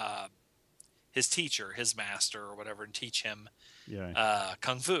his teacher, his master or whatever, and teach him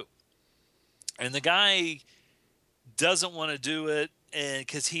kung fu. And the guy doesn't want to do it, and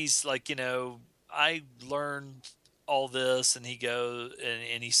because he's like, I learned all this, and he goes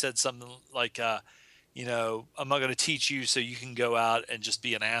and he said something like, I'm not going to teach you so you can go out and just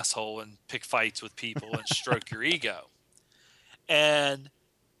be an asshole and pick fights with people and stroke your ego. And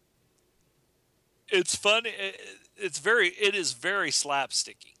it's funny. It is very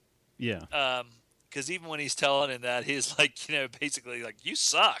slapsticky. Yeah. Because even when he's telling him that, he's like, basically like, you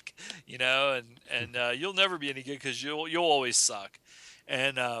suck, and you'll never be any good because you'll always suck.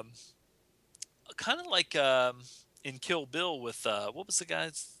 And kind of like in Kill Bill with what was the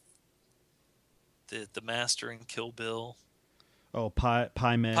guy's the master in Kill Bill? Oh, Pai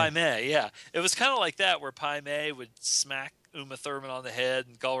Mei. Pai Mei, yeah. It was kind of like that, where Pai Mei would smack Uma Thurman on the head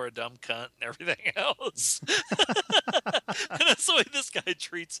and call her a dumb cunt and everything else. And that's the way this guy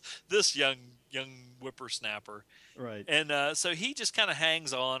treats this young whippersnapper. Right. And so he just kind of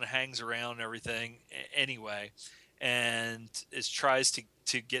hangs around and everything anyway, and tries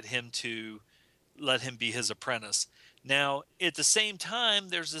to get him to let him be his apprentice. Now, at the same time,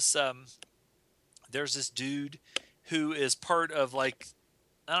 there's this dude who is part of, like,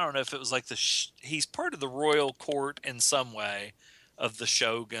 I don't know if it was like he's part of the royal court in some way of the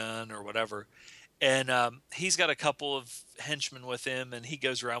shogun or whatever. And he's got a couple of henchmen with him, and he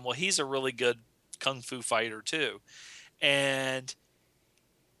goes around. Well, he's a really good kung fu fighter too. And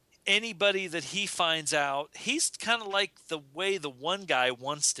anybody that he finds out, he's kind of like the way the one guy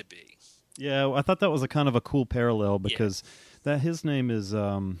wants to be. Yeah, I thought that was a kind of a cool parallel because that his name is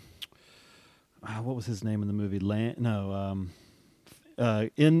what was his name in the movie? I don't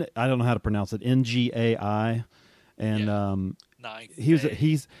know how to pronounce it. Ngai, and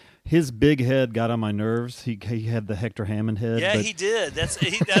his big head got on my nerves. He had the Hector Hammond head. Yeah, he did. That's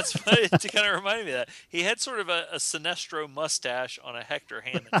funny to kind of remind me of that. He had sort of a Sinestro mustache on a Hector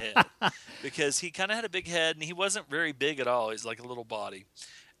Hammond head because he kind of had a big head, and he wasn't very big at all. He's like a little body.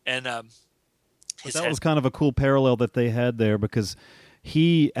 And that was kind of a cool parallel that they had there because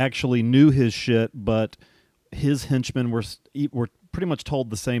he actually knew his shit, but his henchmen were pretty much told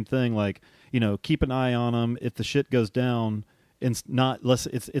the same thing, like, keep an eye on him. If the shit goes down, it's not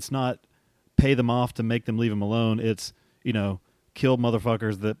pay them off to make them leave him alone. It's, kill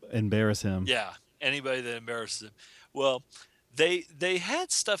motherfuckers that embarrass him. Yeah, anybody that embarrasses him. Well, they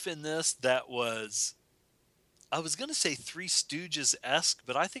had stuff in this that was, I was going to say Three Stooges-esque,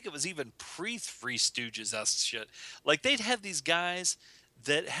 but I think it was even pre-Three Stooges-esque shit. Like, they'd had these guys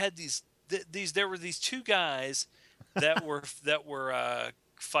that had there were these two guys that were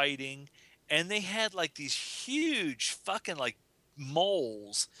fighting, and they had like these huge fucking like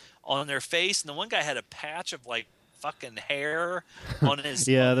moles on their face, and the one guy had a patch of like fucking hair on his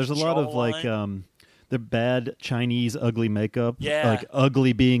there's a lot of like the bad Chinese ugly makeup, like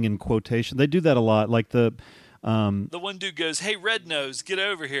ugly being in quotation. They do that a lot. Like The one dude goes, "Hey, Red Nose, get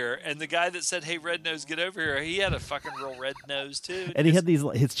over here," and the guy that said, "Hey, Red Nose, get over here," he had a fucking real red nose too. And he had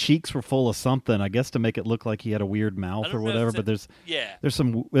his cheeks were full of something, I guess, to make it look like he had a weird mouth or whatever. But there's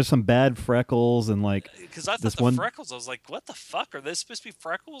some bad freckles and like because I thought the freckles. I was like, what the fuck are they supposed to be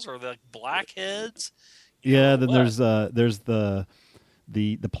freckles or the like blackheads? Yeah, then there's the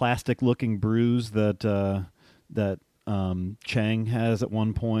plastic looking bruise that Chang has at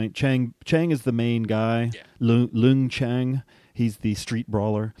one point. Chang is the main guy. Yeah. Lung Chang, he's the street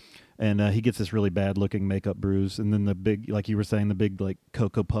brawler, and he gets this really bad looking makeup bruise, and then the big, like you were saying, the big like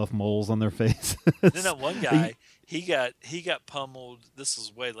Cocoa Puff moles on their face. Then that one guy, he got pummeled. This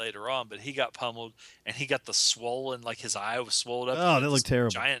was way later on, but he got pummeled, and he got the swollen, like his eye was swollen up. Oh, that looked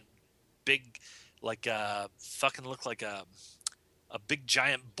terrible. Giant, big, like fucking looked like a big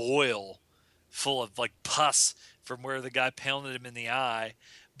giant boil full of like pus from where the guy pounded him in the eye.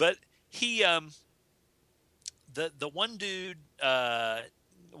 But he the one dude,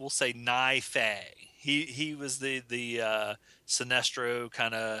 we'll say Nai Fei, he was the Sinestro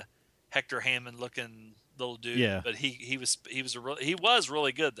kind of Hector Hammond looking little dude. Yeah. But he was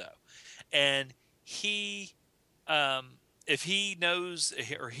really good though. And he if he knows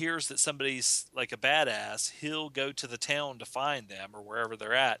or hears that somebody's like a badass, he'll go to the town to find them or wherever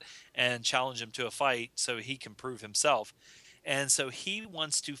they're at and challenge them to a fight so he can prove himself. And so he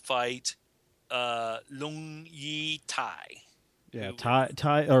wants to fight Lung Yi Tai. Yeah,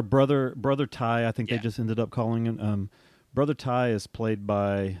 Tai or brother Tai. I think they just ended up calling him. Brother Tai is played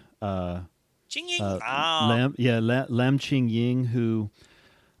by Lam Ching Ying, who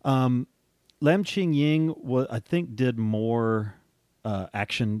Lam Ching Ying I think did more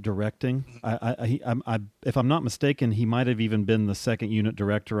action directing. If I'm not mistaken, he might have even been the second unit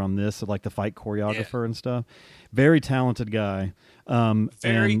director on this, like the fight choreographer and stuff. Very talented guy.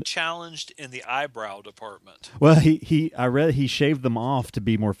 Very challenged in the eyebrow department. Well, I read he shaved them off to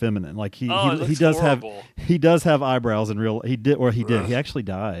be more feminine. Like he does horrible. He does have eyebrows in real. He did. He actually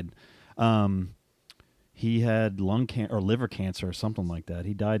died. He had lung cancer or liver cancer or something like that.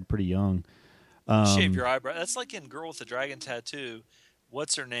 He died pretty young. Shave your eyebrow. That's like in Girl with the Dragon Tattoo.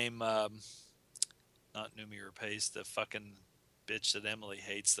 What's her name? Not Noomi Rapace, the fucking bitch that Emily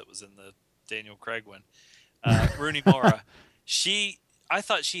hates that was in the Daniel Craig one. Rooney Mara. I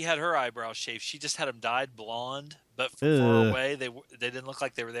thought she had her eyebrows shaved. She just had them dyed blonde, but from far away they didn't look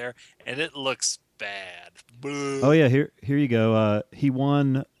like they were there, and it looks bad. Boo. Oh yeah, here you go. He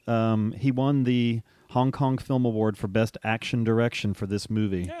won the Hong Kong Film Award for Best Action Direction for this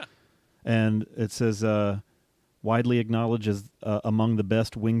movie. Yeah. And it says widely acknowledged as among the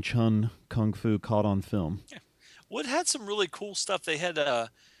best Wing Chun Kung Fu caught on film. Yeah. Well, it had some really cool stuff. They had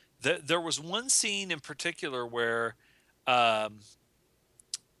there was one scene in particular where Chang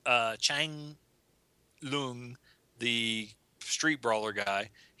Lung, the street brawler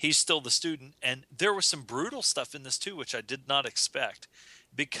guy, he's still the student, and there was some brutal stuff in this too, which I did not expect,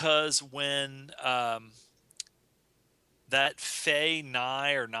 because when that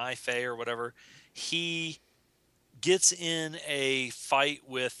Nai Fei or whatever, he gets in a fight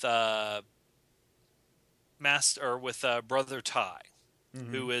with Brother Tai,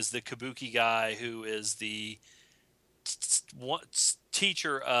 who is the Kabuki guy, who is the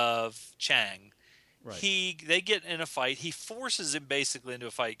teacher of Chang. Right. They get in a fight. He forces him basically into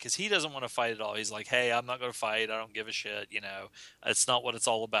a fight because he doesn't want to fight at all. He's like, "Hey, I'm not going to fight. I don't give a shit. It's not what it's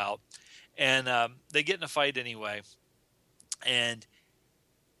all about." And they get in a fight anyway. And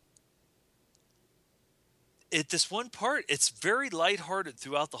at this one part, it's very lighthearted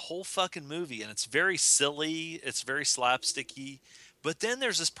throughout the whole fucking movie, and it's very silly. It's very slapsticky. But then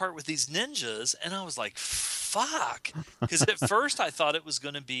there's this part with these ninjas, and I was like, fuck. Because at first I thought it was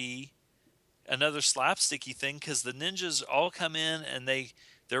going to be another slapsticky thing, because the ninjas all come in, and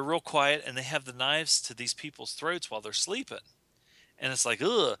they're real quiet, and they have the knives to these people's throats while they're sleeping. And it's like,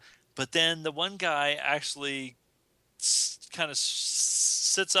 ugh. But then the one guy actually kind of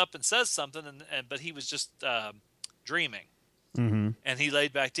sits up and says something, but he was just dreaming. Mm-hmm. And he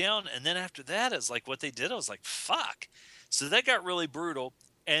laid back down, and then after that is like what they did. I was like, fuck. So that got really brutal.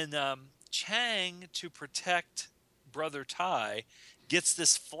 And Chang, to protect Brother Tai, gets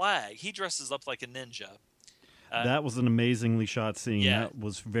this flag. He dresses up like a ninja. That was an amazingly shot scene. Yeah. That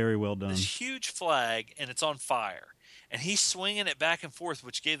was very well done. This huge flag, and it's on fire. And he's swinging it back and forth,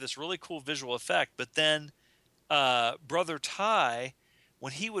 which gave this really cool visual effect. But then Brother Tai,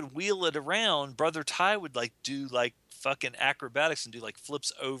 when he would wheel it around, Brother Tai would do fucking acrobatics and do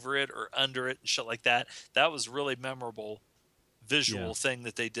flips over it or under it and shit like that. That was really memorable visual thing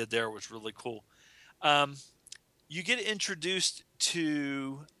that they did there, was really cool. You get introduced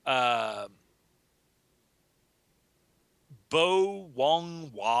to Bo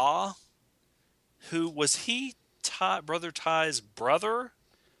Wong Wah, who was he Brother Ty's brother?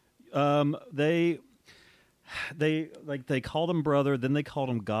 They called him brother, then they called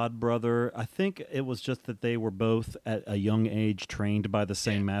him god brother. I think it was just that they were both at a young age trained by the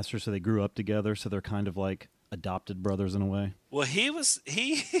same master, so they grew up together. So they're kind of like adopted brothers in a way. Well, he was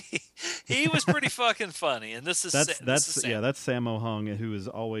pretty fucking funny, and this is that's Sammo Hung, who is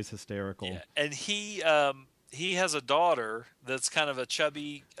always hysterical. Yeah, and he has a daughter that's kind of a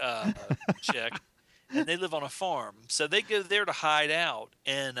chubby chick, and they live on a farm, so they go there to hide out,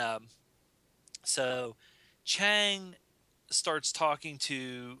 and so Chang starts talking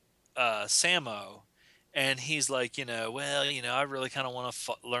to Sammo, and he's like, I really kind of want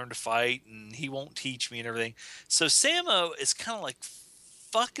to learn to fight, and he won't teach me and everything. So Sammo is kind of like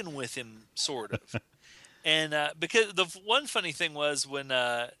fucking with him, sort of. And because the one funny thing was when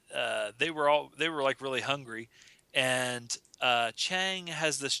they were like really hungry, and Chang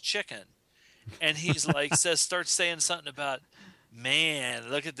has this chicken, and he's like starts saying something about, man,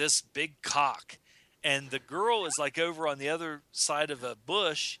 look at this big cock. And the girl is like over on the other side of a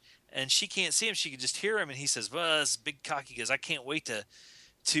bush, and she can't see him. She can just hear him. And he says, well, this big cock. He goes, I can't wait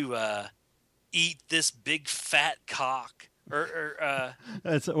to eat this big fat cock. Or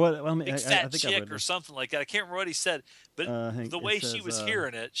That's what I mean, big fat chick or something like that. I can't remember what he said. But the way she was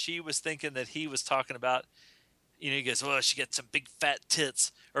hearing it, she was thinking that he was talking about, he goes, well, she got some big fat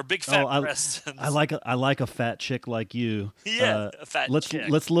tits or big fat breasts. I like a fat chick like you. Yeah, a fat chick.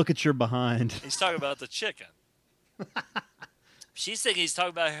 Let's look at your behind. He's talking about the chicken. She's thinking he's talking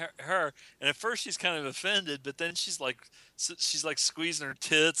about her, and at first she's kind of offended, but then she's like squeezing her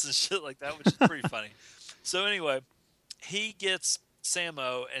tits and shit like that, which is pretty funny. So anyway, he gets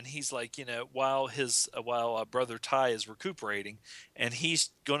Sammo, and he's like, while Brother Ty is recuperating, and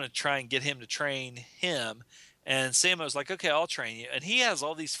he's going to try and get him to train him. And Sammo's like, okay, I'll train you. And he has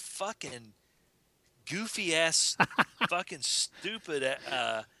all these fucking goofy ass, fucking stupid,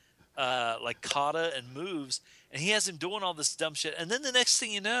 like kata and moves. And he has him doing all this dumb shit. And then the next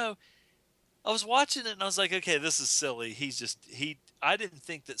thing you know, I was watching it and I was like, okay, this is silly. I didn't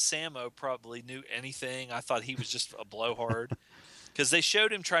think that Sammo probably knew anything. I thought he was just a blowhard. Because they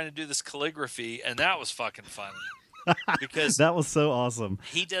showed him trying to do this calligraphy, and that was fucking funny. Because that was so awesome.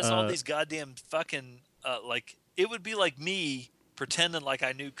 He does all these goddamn fucking it would be like me pretending like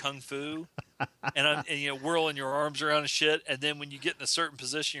I knew kung fu, and whirling your arms around and shit. And then when you get in a certain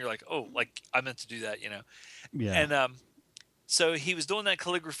position, you're like, oh, like I meant to do that, Yeah. And so he was doing that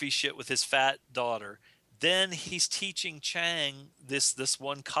calligraphy shit with his fat daughter. Then he's teaching Chang this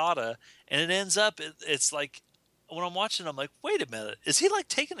one kata, and it ends up it's like when I'm watching, I'm like, wait a minute, is he like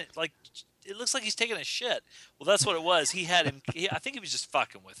taking it like? It looks like he's taking a shit. Well, that's what it was. He had him. I think he was just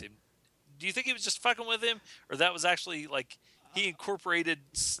fucking with him. Do you think he was just fucking with him, or that was actually like he incorporated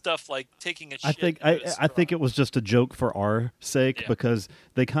stuff like taking a shit? I think it was just a joke for our sake, because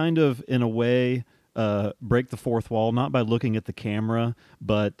they kind of, in a way, break the fourth wall, not by looking at the camera,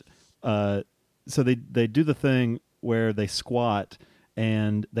 but so they do the thing where they squat.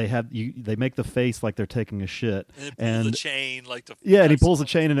 And they make the face like they're taking a shit, and the chain like the and he pulls the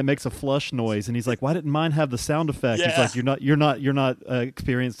chain and it makes a flush noise, and he's like, "Why didn't mine have the sound effect?" Yeah. He's like, "You're not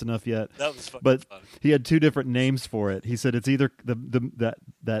experienced enough yet." That was funny. But he had two different names for it. He said it's either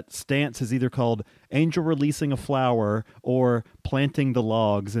that stance is either called angel releasing a flower or planting the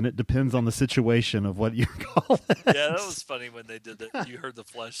logs, and it depends on the situation of what you call it. Yeah, that was funny when they did that. You heard the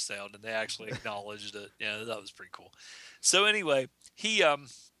flush sound and they actually acknowledged it. Yeah, that was pretty cool. So anyway, he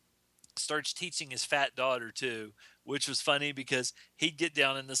starts teaching his fat daughter too, which was funny because he'd get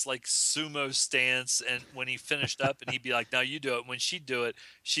down in this like sumo stance, and when he finished up, and he'd be like, "Now you do it." When she'd do it,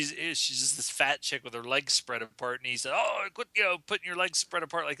 she's just this fat chick with her legs spread apart, and he said, "Oh, quit, putting your legs spread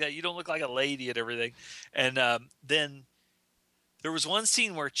apart like that. You don't look like a lady and everything." And then there was one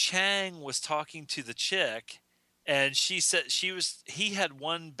scene where Chang was talking to the chick, and she said he had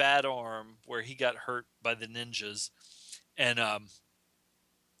one bad arm where he got hurt by the ninjas. And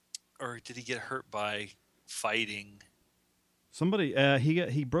or did he get hurt by fighting? Somebody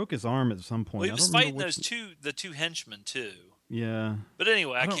he broke his arm at some point. Well, he was fighting the two henchmen too. Yeah. But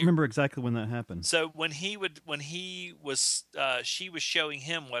anyway, I don't remember exactly when that happened. So when she was showing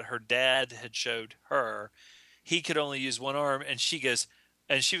him what her dad had showed her, he could only use one arm, and she was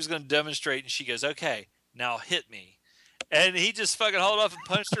going to demonstrate, and she goes, "Okay, now hit me." And he just fucking hauled off and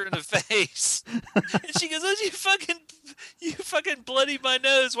punched her in the face. And she goes, "Oh, you fucking bloodied my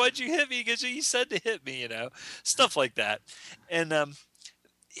nose. Why'd you hit me?" He goes, "You said to hit me," stuff like that. And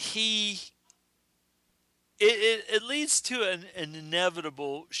it leads to an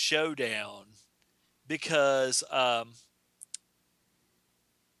inevitable showdown because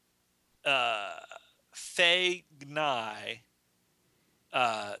Fei Gnai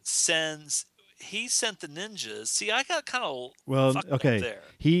sent the ninjas. See, I got kind of Well, fucked up okay. there.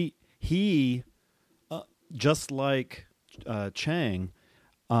 He just like Chang,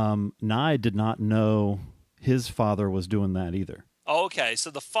 Nye did not know his father was doing that either. Okay,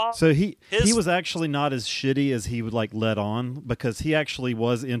 so the father. So he was actually not as shitty as he would like let on, because he actually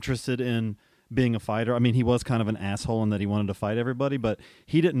was interested in being a fighter. I mean, he was kind of an asshole in that he wanted to fight everybody, but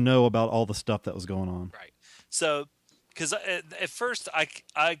he didn't know about all the stuff that was going on. Right. So, because at first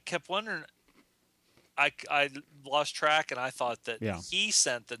I kept wondering, I lost track and I thought that he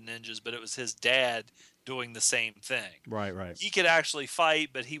sent the ninjas, but it was his dad doing the same thing. Right. He could actually fight,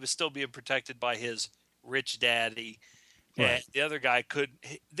 but he was still being protected by his rich daddy. Right. And the other guy could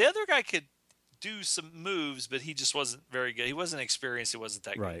do some moves, but he just wasn't very good. He wasn't experienced. It wasn't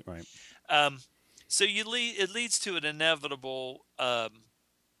that good. Right. So it leads to an inevitable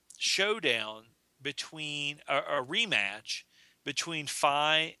showdown between a rematch between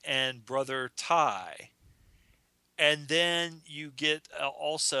Phi and Brother Tai, and then you get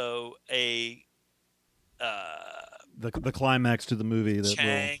also a the climax to the movie that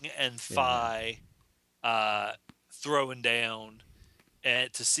Chang and Phi throwing down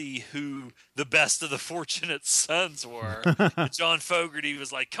and to see who the best of the fortunate sons were. And John Fogerty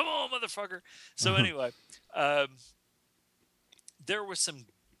was like, "Come on, motherfucker!" So anyway, there was some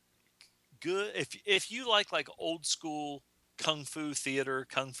good. If you like old school kung fu theater,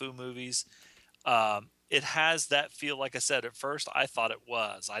 kung fu movies, it has that feel. Like I said, at first I thought it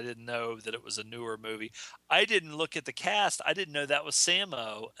was. I didn't know that it was a newer movie. I didn't look at the cast. I didn't know that was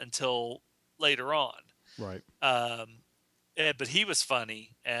Sammo until later on. Right. But he was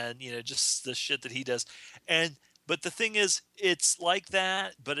funny, and just the shit that he does. But the thing is, it's like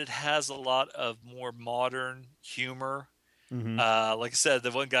that, but it has a lot of more modern humor. Mm-hmm. Like I said,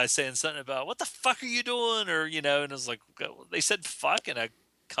 the one guy saying something about "What the fuck are you doing?" or and it was like they said "fuck" in a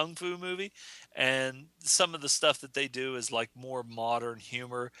kung fu movie, and some of the stuff that they do is like more modern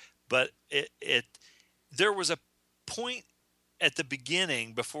humor. But there was a point at the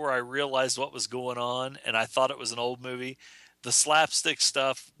beginning before I realized what was going on, and I thought it was an old movie. The slapstick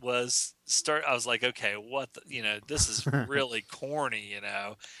stuff I was like, okay, what this is really corny,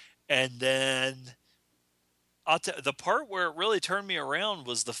 and then the part where it really turned me around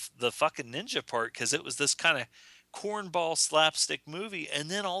was the fucking ninja part, because it was this kind of cornball slapstick movie, and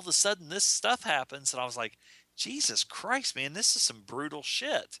then all of a sudden this stuff happens, and I was like, Jesus Christ, man, this is some brutal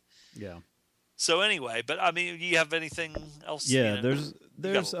shit. Yeah. So anyway, but I mean, you have anything else? Yeah, there's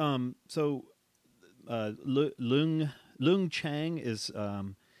Lung Chang is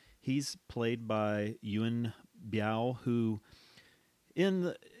he's played by Yuen Biao, who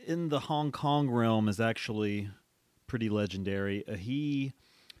in the Hong Kong realm is actually pretty legendary. He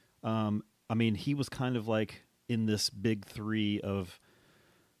was kind of like in this big three of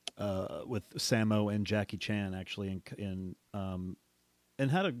with Sammo and Jackie Chan actually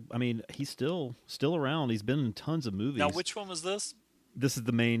he's still around. He's been in tons of movies. Now, which one was this? This is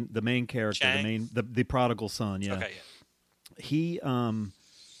the main character, Chang? the prodigal son. Yeah. Okay. Yeah. He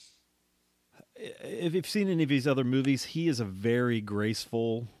if you've seen any of his other movies, he is a very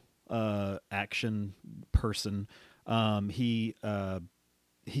graceful action person. His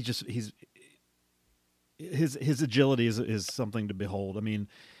agility is something to behold. I mean,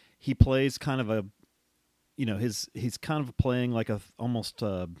 he plays kind of he's kind of playing like almost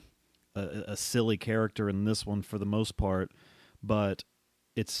a silly character in this one for the most part, but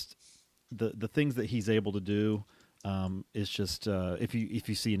it's the things that he's able to do is just if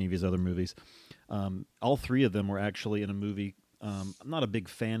you see any of his other movies, all three of them were actually in a movie. I'm not a big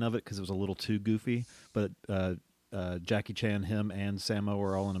fan of it because it was a little too goofy, but Jackie Chan, him, and Sammo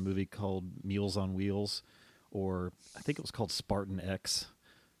were all in a movie called Meals on Wheels, or I think it was called Spartan X,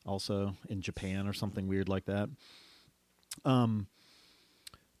 also in Japan or something weird like that. And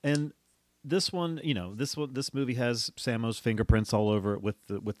this one, this movie has Sammo's fingerprints all over it with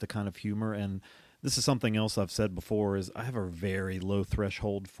the kind of humor. And this is something else I've said before, is I have a very low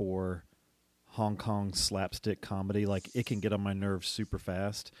threshold for Hong Kong slapstick comedy. Like, it can get on my nerves super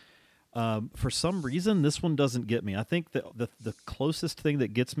fast. For some reason, this one doesn't get me. I think that the closest thing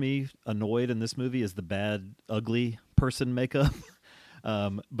that gets me annoyed in this movie is the bad, ugly person makeup.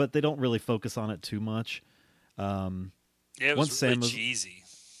 But they don't really focus on it too much. It was really cheesy.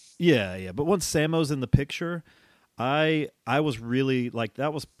 Yeah. But once Sammo's in the picture, I was really like,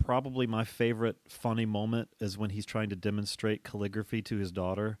 that was probably my favorite funny moment, is when he's trying to demonstrate calligraphy to his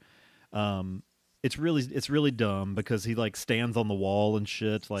daughter. It's really dumb because he like stands on the wall and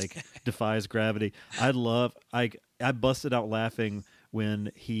shit, like defies gravity. I busted out laughing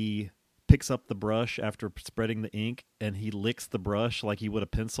when he picks up the brush after spreading the ink, and he licks the brush like he would a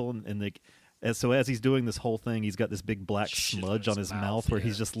pencil, and so as he's doing this whole thing, he's got this big black smudge on his mouth where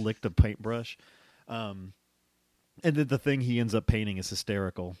he's just licked a paintbrush. And then the thing he ends up painting is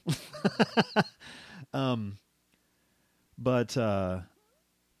hysterical. But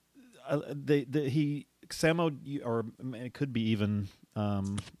Samo, or it could be even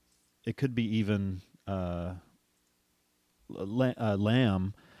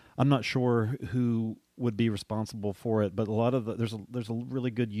Lamb. I'm not sure who would be responsible for it, but a lot of there's a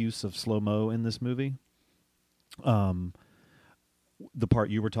really good use of slow-mo in this movie. The part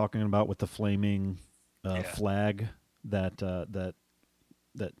you were talking about with the flaming flag that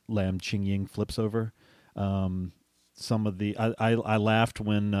Lam Qingying flips over. Some of the I laughed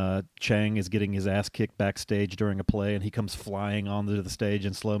when Chang is getting his ass kicked backstage during a play, and he comes flying onto the stage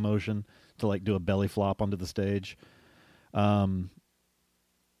in slow motion to like do a belly flop onto the stage.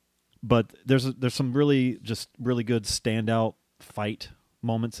 But there's some really good standout fight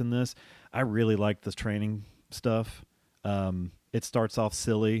moments in this. I really like this training stuff. It starts off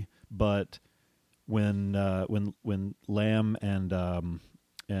silly, but when Lam and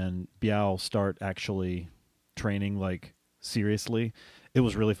Biao start actually training like seriously, it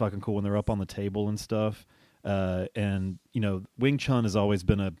was really fucking cool when they're up on the table and stuff. And Wing Chun has always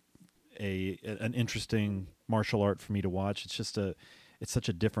been an interesting martial art for me to watch. It's such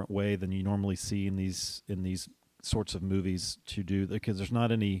a different way than you normally see in these sorts of movies to do, because there's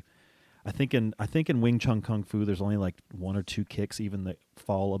not any. I think in Wing Chun Kung Fu there's only like one or two kicks even that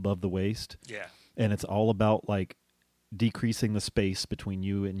fall above the waist. Yeah. And it's all about like decreasing the space between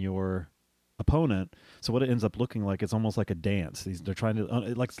you and your opponent. So what it ends up looking like, it's almost like a dance. They're trying to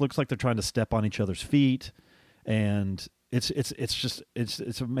looks like they're trying to step on each other's feet, and it's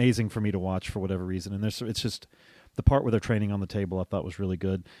amazing for me to watch for whatever reason. And it's just the part where they're training on the table I thought was really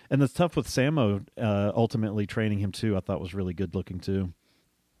good, and the stuff with Samo ultimately training him too I thought was really good looking too.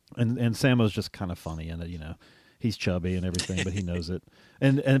 And Samo's just kind of funny in it, He's chubby and everything, but he knows it.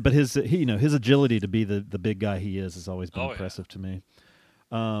 But his agility to be the big guy he is has always been impressive to me.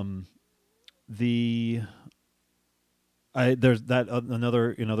 There's that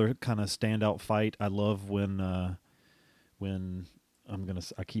another kind of standout fight. I love when I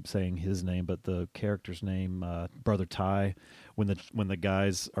keep saying his name, but the character's name, Brother Tai, when the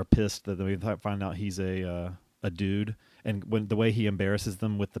guys are pissed that they find out he's a dude, and when the way he embarrasses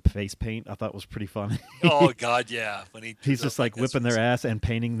them with the face paint, I thought was pretty funny. Oh God, yeah. When he's just like whipping their ass and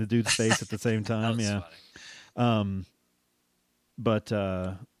painting the dude's face at the same time. Yeah. Funny.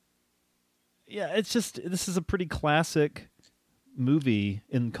 It's just, this is a pretty classic movie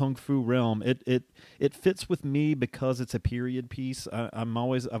in Kung Fu realm. It fits with me because it's a period piece. I've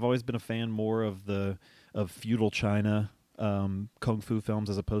always been a fan more of feudal China Kung Fu films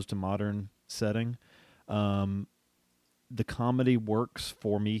as opposed to modern setting. The comedy works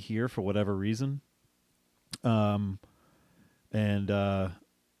for me here for whatever reason. Another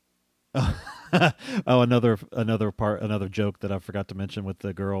joke that I forgot to mention with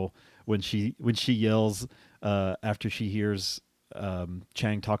the girl when she yells after she hears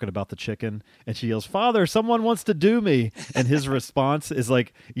Chang talking about the chicken, and she yells, "Father, someone wants to do me!" And his response is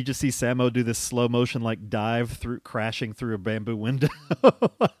like, you just see Samo do this slow motion like dive through, crashing through a bamboo window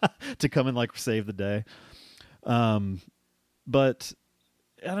to come and like save the day. But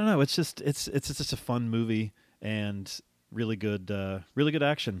I don't know. It's just a fun movie and really good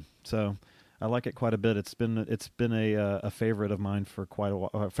action. So I like it quite a bit. It's been a favorite of mine for quite a while.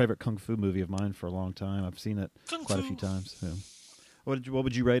 A favorite Kung Fu movie of mine for a long time. I've seen it quite a few times. So. What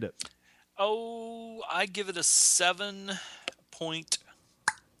would you rate it? Oh, I give it a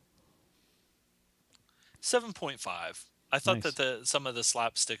 7.5. I thought that some of the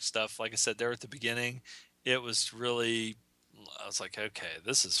slapstick stuff, like I said there at the beginning, it was really. I was like, okay,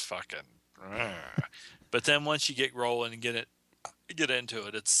 this is fucking. But then once you get rolling and get into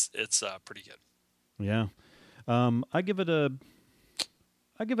it, it's pretty good. Yeah, I give it an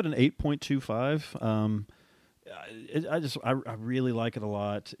 8.25. I really like it a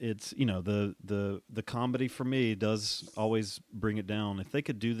lot. It's the comedy for me does always bring it down. If they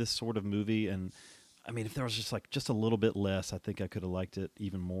could do this sort of movie, and I mean, if there was just a little bit less, I think I could have liked it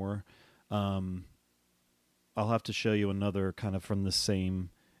even more. I'll have to show you another kind of from the same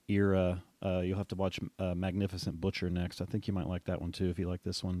era. You'll have to watch Magnificent Butcher next. I think you might like that one too if you like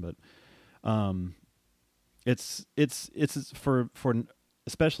this one. But it's for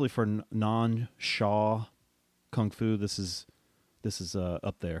especially for non-Shaw Kung Fu. This is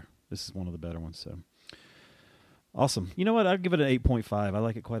up there. This is one of the better ones. So awesome. You know what? I'd give it an 8.5. I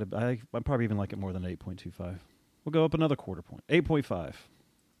like it quite a bit. I probably even like it more than 8.25. We'll go up another quarter point. 8.5.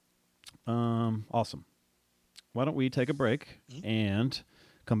 Awesome. Why don't we take a break and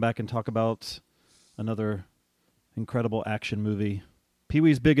come back and talk about another incredible action movie,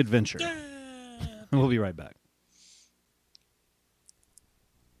 Pee-wee's Big Adventure. And we'll be right back.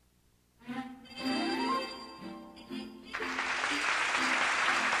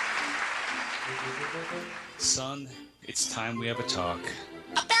 Son, it's time we have a talk.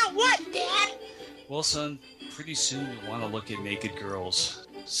 About what, Dad? Well, son, pretty soon you'll want to look at naked girls.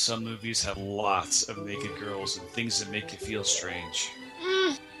 Some movies have lots of naked girls and things that make you feel strange.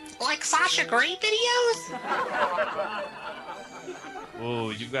 Like Sasha Grey videos?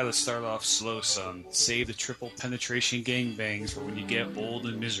 Whoa, you've got to start off slow, son. Save the triple penetration gangbangs for when you get old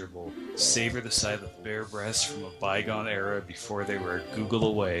and miserable. Savor the sight of bare breasts from a bygone era before they were a Google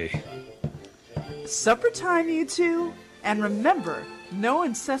away. Supper time, you two. And remember, no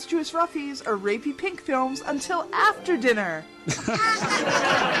incestuous roughies or rapey pink films until after dinner.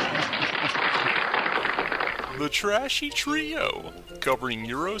 The Trashy Trio, covering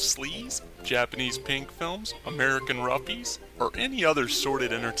Euro sleaze, Japanese pink films, American roughies, or any other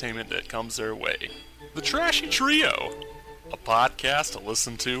sordid entertainment that comes their way. The Trashy Trio, a podcast to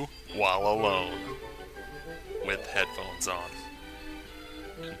listen to while alone, with headphones on,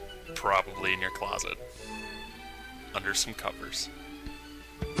 and probably in your closet, under some covers.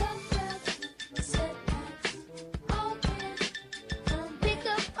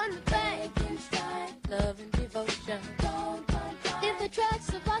 Love and devotion. If the tracks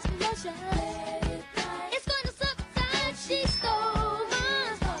of lost emotion, it's going to subside. She stole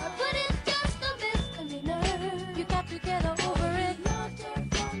my heart, but it's just a misdemeanor. You got to get over it.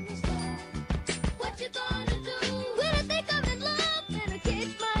 What you gonna do when I think I'm in love and I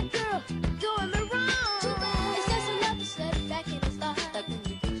catch my girl doing me wrong? It's just enough to set it back in the start. Like when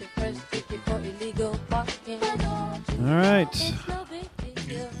you get your first ticket for illegal parking. All right.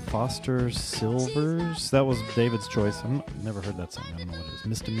 Foster Silvers. That was David's choice. I've never heard that song. I don't know what it is.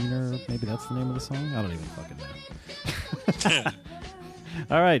 Misdemeanor? Maybe that's the name of the song? I don't even fucking know.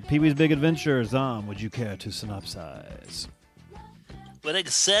 All right. Pee-wee's Big Adventure. Zom, would you care to synopsize? When an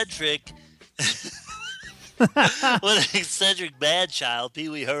eccentric bad child, Pee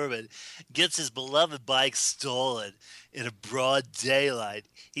Wee Herman, gets his beloved bike stolen in a broad daylight,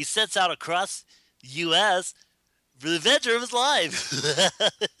 he sets out across the U.S. for the adventure of his life.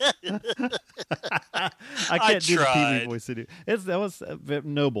 I can't do the tried. Pee-wee voice. That was a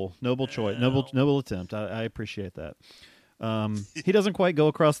noble choice, noble attempt. I appreciate that. He doesn't quite go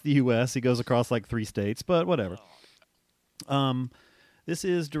across the U.S. He goes across like 3 states, but whatever. This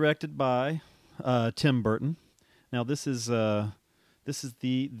is directed by Tim Burton. Now this is the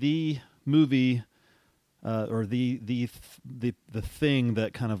movie. Or the thing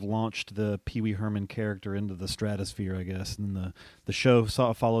that kind of launched the Pee Wee Herman character into the stratosphere, I guess. And the show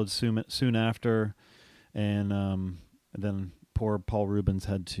followed soon after, and then poor Paul Rubens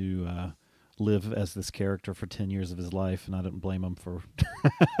had to live as this character for 10 years of his life, and I didn't blame him for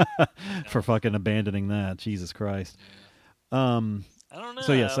for fucking abandoning that. Jesus Christ. I don't know.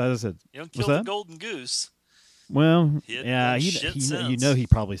 So yes, as I said, you don't kill the golden goose. Well, He he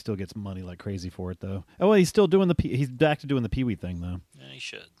probably still gets money like crazy for it, though. Oh, well, he's still doing he's back to doing the Pee Wee thing, though. Yeah, he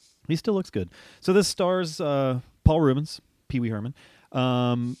should. He still looks good. So this stars Paul Rubens, Pee Wee Herman,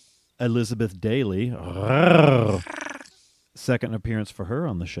 Elizabeth Daily, second appearance for her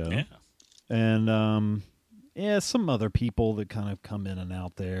on the show, Yeah. and some other people that kind of come in and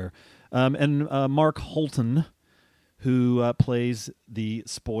out there, and Mark Holton, who plays the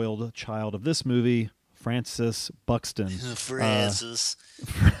spoiled child of this movie, Francis Buxton. Francis.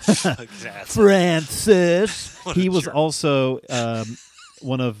 Francis. He was jerk. also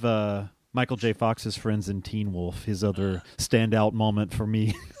one of Michael J. Fox's friends in Teen Wolf, his other standout moment for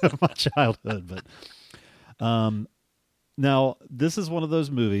me of my childhood. But now, this is one of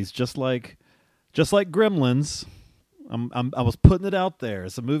those movies, just like Gremlins. I was putting it out there.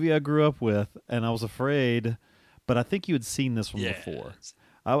 It's a movie I grew up with, and I was afraid, but I think you had seen this one before.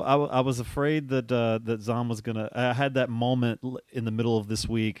 I was afraid that Zom was gonna. I had that moment in the middle of this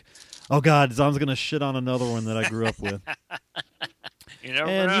week. Oh God, Zom's gonna shit on another one that I grew up with. You never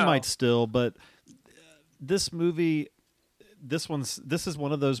and know. he might still, but this movie, this is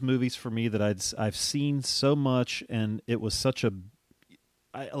one of those movies for me that I've seen so much, and it was such a.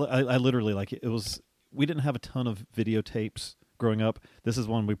 I literally like it was. We didn't have a ton of videotapes growing up. This is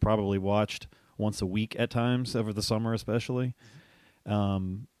one we probably watched once a week at times over the summer, especially.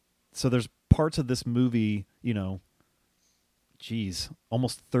 So there's parts of this movie,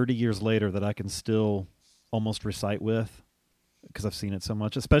 almost 30 years later that I can still almost recite with because I've seen it so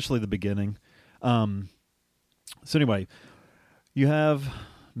much, especially the beginning. So anyway, you have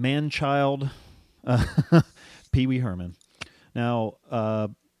man-child Pee Wee Herman. Now, I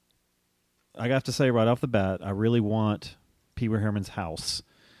have to say right off the bat, I really want Pee Wee Herman's house.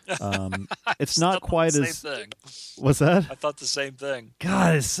 It's not quite as... Same thing. What's that? I thought the same thing.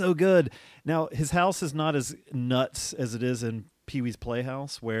 God, it's so good. Now, his house is not as nuts as it is in Pee Wee's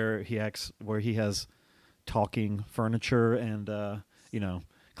Playhouse, where he has talking furniture and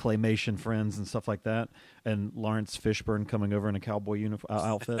claymation friends and stuff like that, and Lawrence Fishburne coming over in a cowboy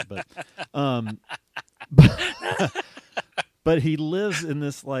outfit. But he lives in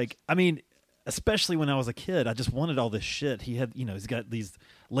this especially when I was a kid, I just wanted all this shit. He had, he's got these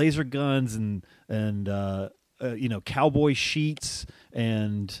laser guns and cowboy sheets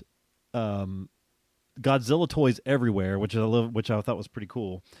and Godzilla toys everywhere, which I love, which I thought was pretty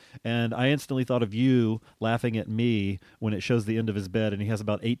cool. And I instantly thought of you laughing at me when it shows the end of his bed, and he has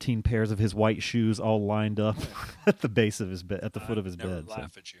about 18 pairs of his white shoes all lined up at the base of his bed, at the foot of his bed.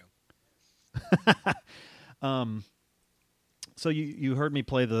 Laugh at you. So you heard me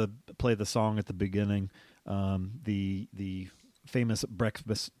play the song at the beginning, the famous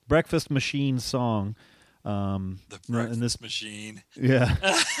breakfast machine song. The breakfast machine. Yeah.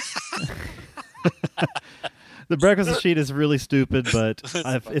 The breakfast machine is really stupid, but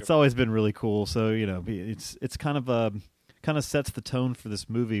it's always been really cool. So it's kind of sets the tone for this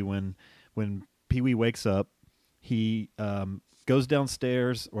movie when Pee Wee wakes up. He goes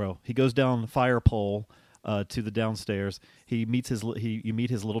downstairs. Well, he goes down the fire pole to the downstairs. You meet his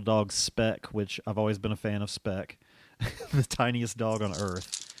little dog Speck, which I've always been a fan of Speck, the tiniest dog on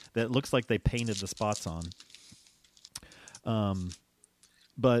earth that looks like they painted the spots on.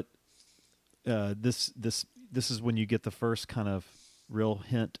 But this is when you get the first kind of real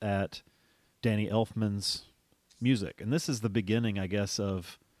hint at Danny Elfman's music, and this is the beginning, I guess,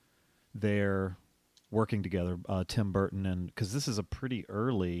 of their working together, Tim Burton, and because this is a pretty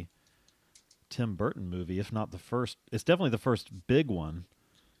early Tim Burton movie, if not the first. It's definitely the first big one.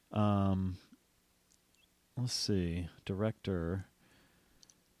 Let's see, director.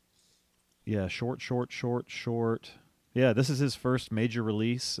 Yeah, short. Yeah, this is his first major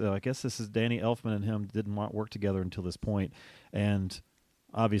release. I guess this is Danny Elfman and him didn't work together until this point, and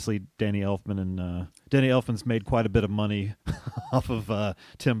obviously Danny Elfman's made quite a bit of money off of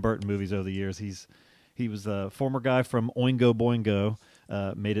Tim Burton movies over the years. He was a former guy from Oingo Boingo,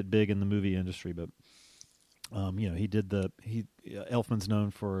 made it big in the movie industry, but Elfman's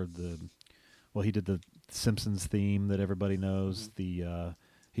known for he did the Simpsons theme that everybody knows. Mm-hmm.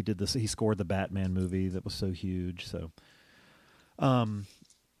 He scored the Batman movie that was so huge. So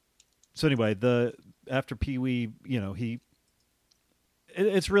anyway, after Pee Wee,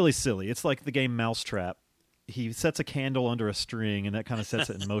 it's really silly. It's like the game Mousetrap. He sets a candle under a string, and that kind of sets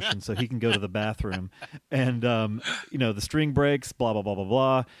it in motion so he can go to the bathroom. And the string breaks, blah blah blah blah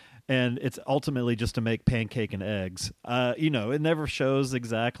blah. And it's ultimately just to make pancake and eggs. It never shows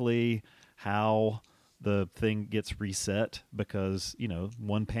exactly how the thing gets reset because,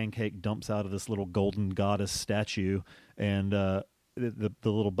 one pancake dumps out of this little golden goddess statue, and the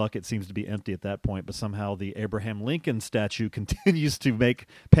little bucket seems to be empty at that point, but somehow the Abraham Lincoln statue continues to make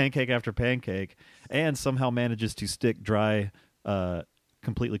pancake after pancake and somehow manages to stick dry,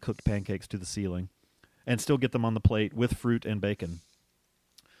 completely cooked pancakes to the ceiling and still get them on the plate with fruit and bacon.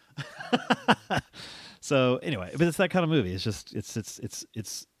 So anyway, but it's that kind of movie. It's just,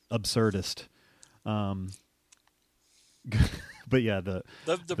 it's absurdist. But yeah, the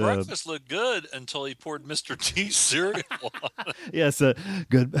breakfast looked good until he poured Mr. T cereal on. Yes,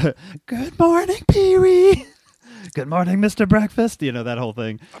 good morning, Pee Wee. Good morning, Mr. Breakfast. That whole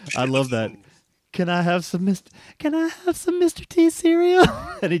thing. I love that. Can I have some Mr. T cereal?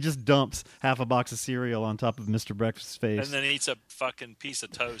 And he just dumps half a box of cereal on top of Mr. Breakfast's face. And then he eats a fucking piece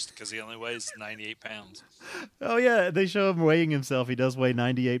of toast because he only weighs 98 pounds. Oh, yeah. They show him weighing himself. He does weigh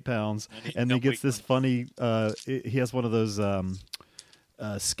 98 pounds. And he gets this funny... he has one of those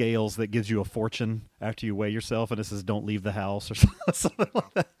scales that gives you a fortune after you weigh yourself, and it says, don't leave the house or something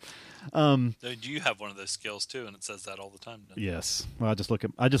like that. Do you have one of those scales too, and it says that all the time? Yes. Well, I just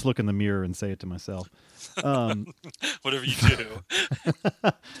look in the mirror and say it to myself. Whatever you do, don't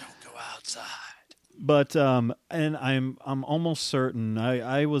go outside. But and I'm almost certain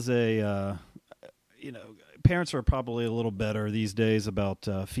I was parents are probably a little better these days about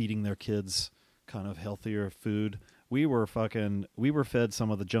feeding their kids kind of healthier food. We were fed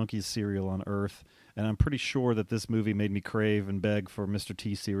some of the junkiest cereal on earth. And I'm pretty sure that this movie made me crave and beg for Mr.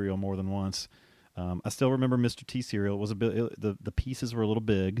 T cereal more than once. I still remember Mr. T cereal. It was a bit. The pieces were a little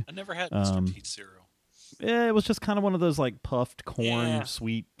big. I never had Mr. T cereal. Yeah, it was just kind of one of those like puffed corn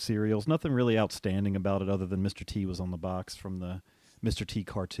sweet cereals. Nothing really outstanding about it other than Mr. T was on the box from the Mr. T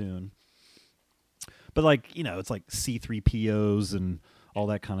cartoon. But like, it's like C3POs and all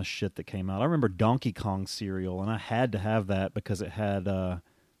that kind of shit that came out. I remember Donkey Kong cereal, and I had to have that because it had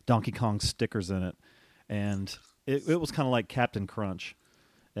Donkey Kong stickers in it, and it was kind of like Captain Crunch.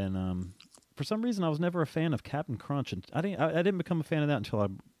 And for some reason, I was never a fan of Captain Crunch, and I didn't become a fan of that until I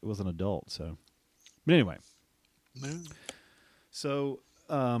was an adult. So, but anyway, so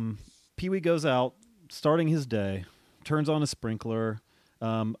Pee-wee goes out, starting his day, turns on a sprinkler.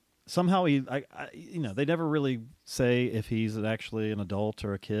 Somehow they never really say if he's actually an adult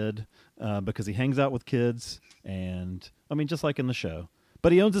or a kid, because he hangs out with kids, and just like in the show.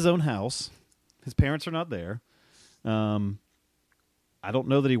 But he owns his own house. His parents are not there. I don't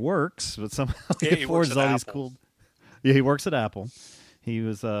know that he works, but somehow he affords all these cool. Yeah, he works at Apple. He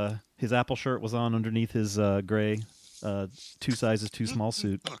was his Apple shirt was on underneath his gray 2 sizes too small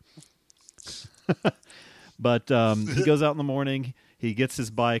suit. But he goes out in the morning. He gets his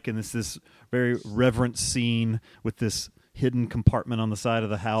bike, and it's this very reverent scene with this hidden compartment on the side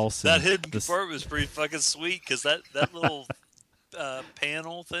of the house. That hidden compartment was pretty fucking sweet because that little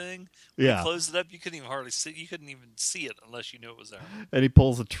panel thing, when you close it up, you couldn't even hardly see. You couldn't even see it unless you knew it was there. And he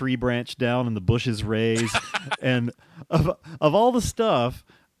pulls a tree branch down, and the bushes raise. And of all the stuff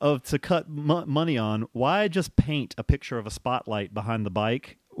to cut money on, why just paint a picture of a spotlight behind the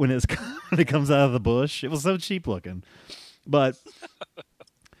bike when it comes out of the bush? It was so cheap looking. But,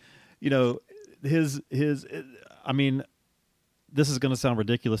 this is going to sound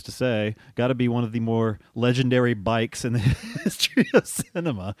ridiculous to say, got to be one of the more legendary bikes in the history of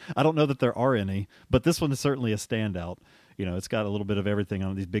cinema. I don't know that there are any, but this one is certainly a standout. It's got a little bit of everything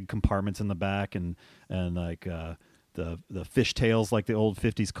on these big compartments in the back and like the fishtails like the old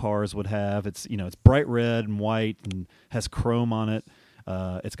 50s cars would have. It's, it's bright red and white and has chrome on it.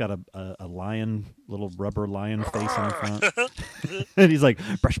 It's got a lion, little rubber lion face on the front. And he's like,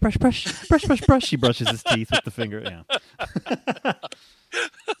 brush, brush, brush, brush, brush, brush. He brushes his teeth with the finger. Yeah.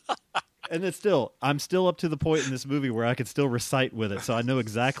 And I'm still up to the point in this movie where I could still recite with it. So I know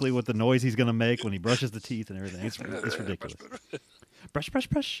exactly what the noise he's going to make when he brushes the teeth and everything. It's ridiculous. Brush, brush,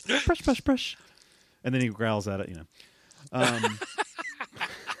 brush, brush, brush, brush. And then he growls at it,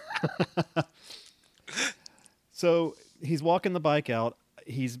 So he's walking the bike out.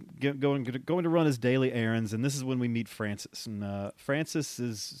 He's going to run his daily errands, and this is when we meet Francis. And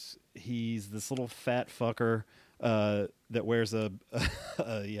Francis he's this little fat fucker that wears a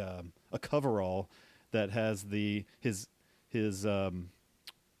coverall that has his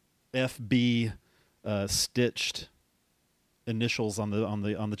FB stitched initials on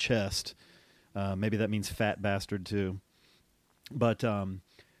the chest. Maybe that means fat bastard too. But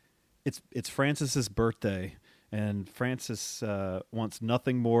it's Francis's birthday. And Francis wants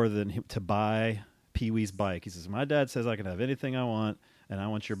nothing more than to buy Pee-wee's bike. He says, "My dad says I can have anything I want, and I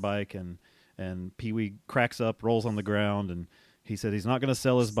want your bike." And Pee-wee cracks up, rolls on the ground, and he said he's not going to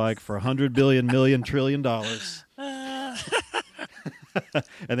sell his bike for $100 billion, million, trillion dollars. And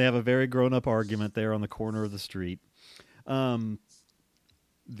they have a very grown-up argument there on the corner of the street. My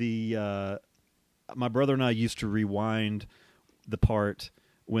brother and I used to rewind the part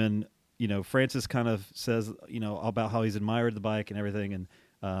when Francis kind of says, about how he's admired the bike and everything,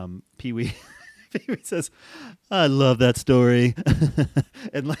 and Pee-wee says, "I love that story,"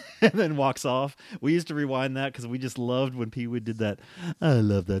 and then walks off. We used to rewind that because we just loved when Pee-wee did that. "I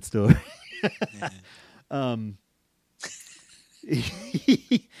love that story."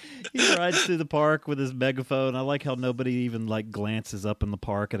 He rides through the park with his megaphone. I like how nobody even glances up in the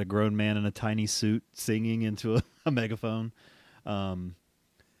park at a grown man in a tiny suit singing into a megaphone.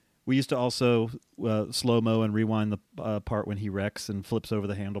 We used to also slow-mo and rewind the part when he wrecks and flips over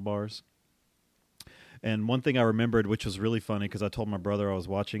the handlebars. And one thing I remembered, which was really funny because I told my brother I was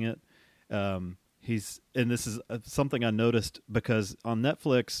watching it, and this is something I noticed because on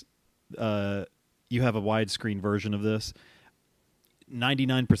Netflix, you have a widescreen version of this.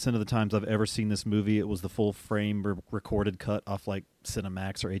 99% of the times I've ever seen this movie, it was the full frame recorded cut off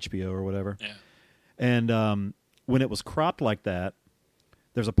Cinemax or HBO or whatever. Yeah. And when it was cropped like that,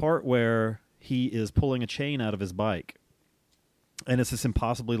 there's a part where he is pulling a chain out of his bike. And it's this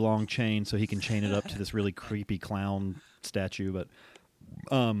impossibly long chain, so he can chain it up to this really creepy clown statue. But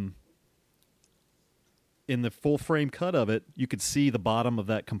in the full frame cut of it, you could see the bottom of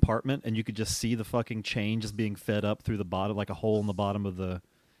that compartment, and you could just see the fucking chain just being fed up through the bottom, like a hole in the bottom of the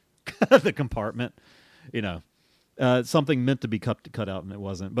the compartment. Something meant to be cut out, and it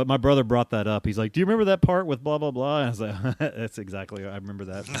wasn't. But my brother brought that up. He's like, "Do you remember that part with blah, blah, blah?" And I was like, "That's exactly, I remember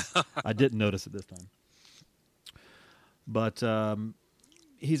that." I didn't notice it this time. But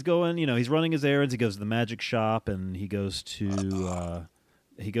he's going, he's running his errands. He goes to the magic shop, and he goes to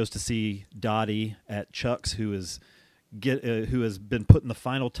see Dottie at Chuck's, who has been putting the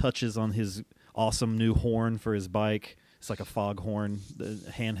final touches on his awesome new horn for his bike. It's like a foghorn, the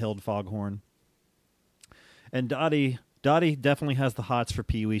handheld foghorn. And Dottie definitely has the hots for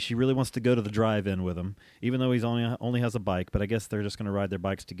Pee-wee. She really wants to go to the drive-in with him, even though he's only has a bike. But I guess they're just going to ride their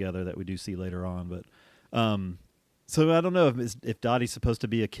bikes together. That we do see later on. But so I don't know if Dottie's supposed to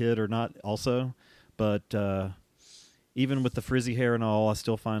be a kid or not. Also, but even with the frizzy hair and all, I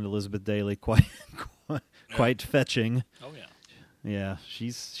still find Elizabeth Daily quite fetching. Oh yeah. Yeah,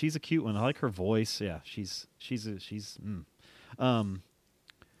 she's a cute one. I like her voice. Yeah,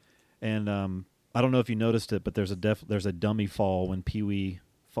 I don't know if you noticed it, but there's a dummy fall when Pee-wee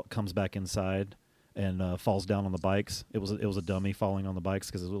comes back inside and falls down on the bikes. It was a dummy falling on the bikes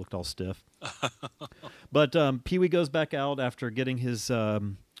because it looked all stiff. But Pee-wee goes back out after getting his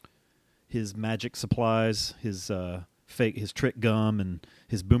magic supplies, his trick gum, and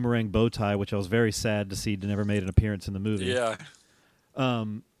his boomerang bow tie, which I was very sad to see never made an appearance in the movie. Yeah.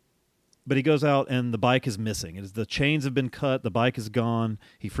 But he goes out and the bike is missing. The chains have been cut. The bike is gone.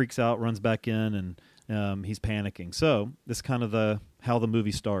 He freaks out, runs back in, and he's panicking. So this is kind of how the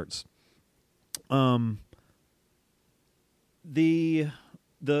movie starts. The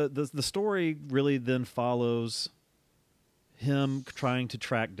story really then follows him trying to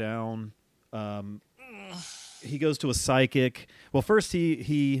track down. He goes to a psychic. Well, first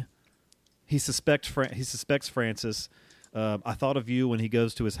he suspects Francis. I thought of you when he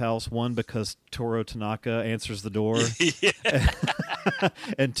goes to his house, one, because Toru Tanaka answers the door,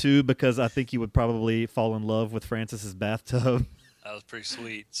 and two, because I think you would probably fall in love with Francis's bathtub. That was pretty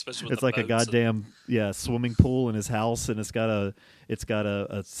sweet, especially with it's like a goddamn swimming pool in his house, and it's got a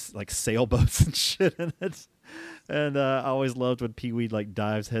like sailboats and shit in it. And I always loved when Pee-wee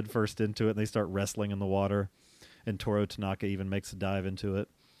dives headfirst into it, and they start wrestling in the water, and Toru Tanaka even makes a dive into it.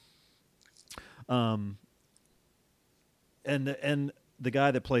 And the guy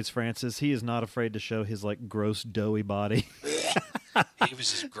that plays Francis, he is not afraid to show his gross doughy body. He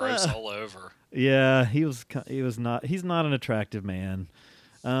was just gross all over. Yeah, he's not an attractive man.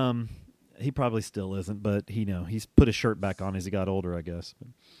 He probably still isn't, but he's put his shirt back on as he got older, I guess.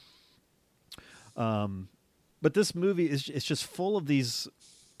 But this movie it's just full of these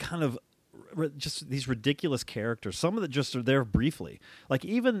kind of just these ridiculous characters. Some of them just are there briefly.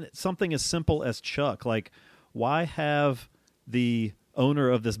 Even something as simple as Chuck. Why have the owner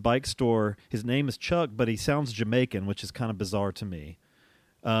of this bike store, his name is Chuck, but he sounds Jamaican, which is kind of bizarre to me.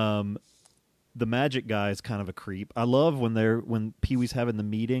 The magic guy is kind of a creep. I love when Pee-wee's having the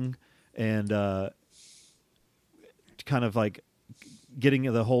meeting and kind of getting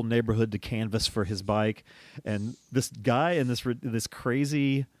the whole neighborhood to canvas for his bike, and this guy in this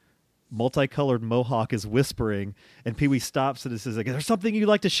crazy multicolored mohawk is whispering, and Pee-wee stops and says, "Is there something you'd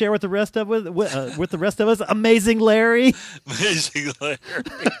like to share with the rest of with the rest of us?" Amazing Larry. Amazing Larry.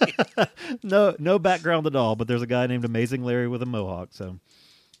 No background at all, but there's a guy named Amazing Larry with a mohawk. So,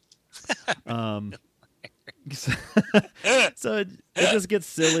 so it just gets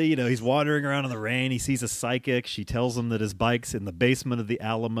silly. He's wandering around in the rain. He sees a psychic. She tells him that his bike's in the basement of the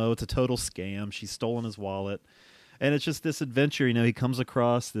Alamo. It's a total scam. She's stolen his wallet, and it's just this adventure. He comes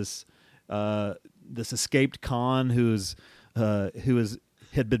across this escaped con who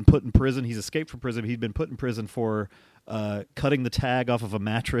had been put in prison. He's escaped from prison. He'd been put in prison for cutting the tag off of a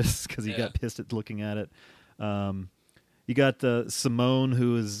mattress because he got pissed at looking at it. You got Simone,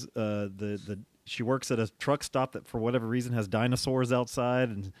 who is she works at a truck stop that for whatever reason has dinosaurs outside,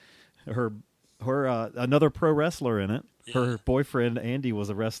 and her another pro wrestler in it. Yeah. Her boyfriend Andy was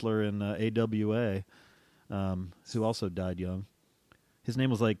a wrestler in AWA, who also died young. His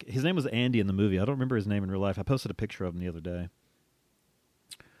name was Andy in the movie. I don't remember his name in real life. I posted a picture of him the other day.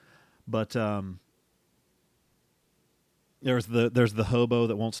 But there's the hobo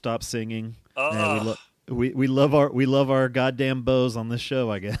that won't stop singing. We love our goddamn bows on this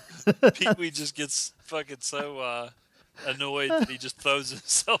show, I guess. Pee-wee just gets fucking so annoyed that he just throws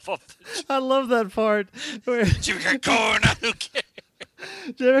himself off the tree. I love that part. Jimmy got corn, I don't care.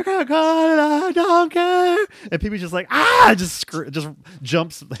 Jimmy got corn, I don't care. And Pee-wee's just just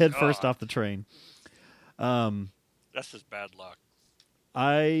jumps head first off the train. That's just bad luck.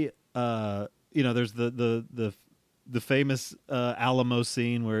 There's the famous Alamo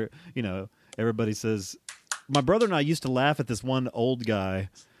scene where everybody says, my brother and I used to laugh at this one old guy.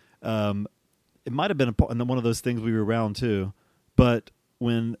 It might have been one of those things we were around too. But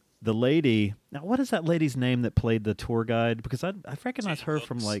when the lady. Now, what is that lady's name that played the tour guide? Because I recognize Jan her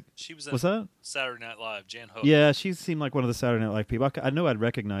from Hooks. like. She was Was in that? Saturday Night Live. Jan Hook. Yeah, she seemed like one of the Saturday Night Live people. I know I'd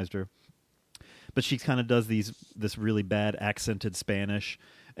recognized her, but she kind of does this really bad accented Spanish.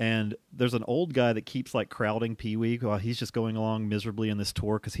 And there's an old guy that keeps like crowding Pee Wee while he's just going along miserably in this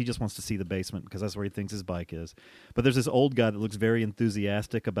tour because he just wants to see the basement because that's where he thinks his bike is. But there's this old guy that looks very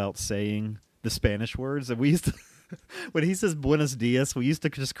enthusiastic about saying the Spanish words, and we used to. When he says "Buenos dias," we used to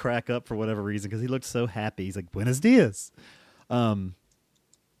just crack up for whatever reason because he looked so happy. He's like "Buenos dias,"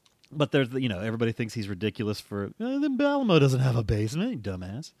 but there's everybody thinks he's ridiculous for the Alamo doesn't have a basement, you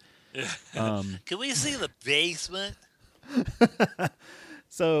dumbass. Can we see the basement?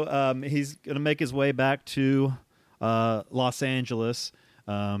 So he's gonna make his way back to Los Angeles.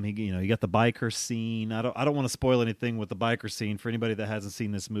 You got the biker scene. I don't want to spoil anything with the biker scene for anybody that hasn't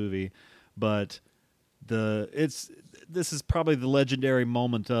seen this movie, but. This is probably the legendary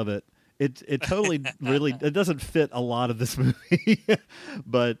moment of it. It totally really it doesn't fit a lot of this movie,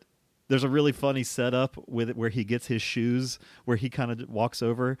 but there's a really funny setup with it where he gets his shoes, where he kind of walks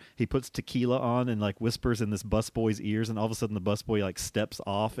over, he puts tequila on and like whispers in this busboy's ears, and all of a sudden the busboy like steps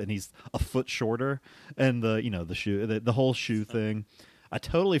off and he's a foot shorter, and the shoe the whole shoe thing. I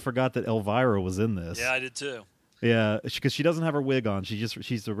totally forgot that Elvira was in this. Yeah, I did too. Yeah, because she doesn't have her wig on.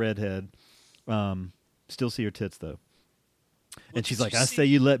 She's the redhead. Still see her tits though, and she's like, "I say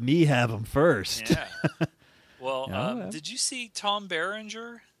you let me have them first." Yeah. Well, Yeah. did you see Tom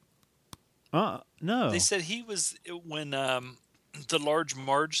Berenger? No. They said he was when the Large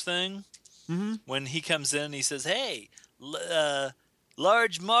Marge thing. Mm-hmm. When he comes in, he says, "Hey,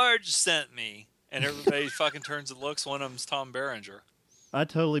 Large Marge sent me," and everybody fucking turns and looks. One of them's Tom Berenger. I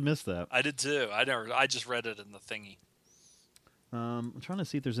totally missed that. I did too. I just read it in the thingy. I'm trying to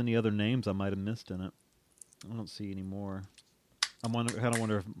see if there's any other names I might have missed in it. I don't see any more. I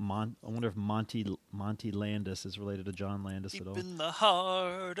wonder if Monty Landis is related to John Landis Deep at all. in the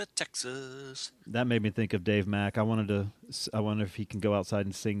heart of Texas. That made me think of Dave Mack. I wonder if he can go outside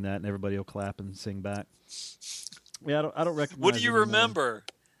and sing that, and everybody will clap and sing back. Yeah, I don't recognize. What do you anymore. remember?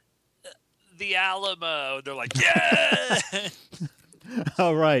 The Alamo. They're like, yeah.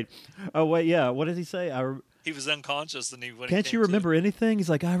 Oh right. Oh wait, yeah. What did he say? He was unconscious, and when Can't he you came remember anything?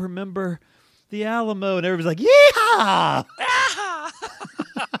 He's like, I remember the Alamo, and everybody's like, yeehaw!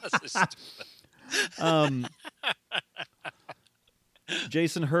 So stupid.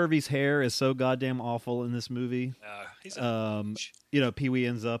 Jason Hervey's hair is so goddamn awful in this movie. He's Pee Wee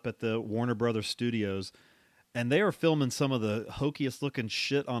ends up at the Warner Brothers Studios, and they are filming some of the hokiest looking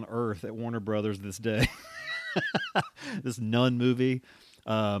shit on earth at Warner Brothers this day. This Nun movie,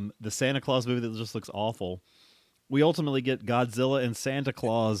 the Santa Claus movie that just looks awful. We ultimately get Godzilla and Santa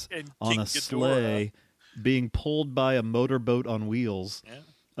Claus and on King a Ghidorah. sleigh being pulled by a motorboat on wheels. Yeah.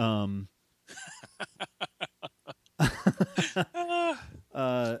 I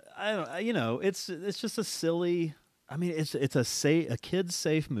don't. It's just a silly. I mean, it's a kid's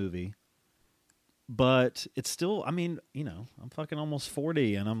safe movie, but it's still. I mean, I'm fucking almost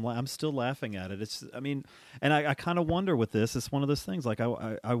 40, and I'm still laughing at it. And I kind of wonder with this. It's one of those things. Like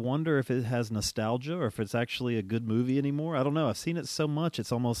I wonder if it has nostalgia or if it's actually a good movie anymore. I don't know. I've seen it so much.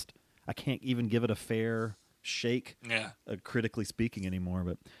 It's almost I can't even give it a fair shake. Yeah. Critically speaking anymore.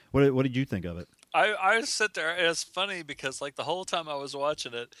 But what did you think of it? I sit there, and it's funny because like the whole time I was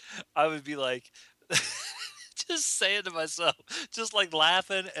watching it, I would be like, just saying to myself, just like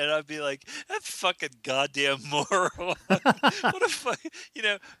laughing, and I'd be like, that fucking goddamn moron. What a fuck,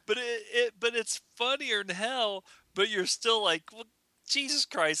 but it's funnier than hell, but you're still like, well, Jesus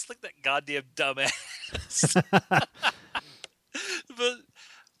Christ, look at that goddamn dumbass. But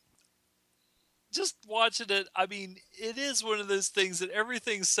just watching it, I mean, it is one of those things that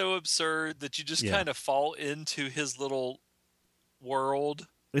everything's so absurd that you just kind of fall into his little world.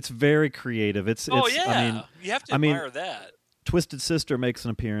 It's very creative. It's yeah. I mean, you have to admire that. Twisted Sister makes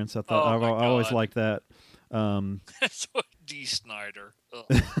an appearance. I thought I always liked that. That's what D. Snyder.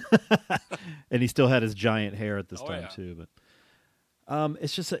 And he still had his giant hair at this time yeah. too. But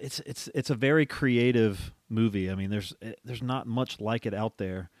it's just it's a very creative movie. I mean, there's not much like it out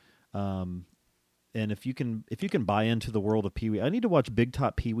there. And if you can buy into the world of Pee Wee, I need to watch Big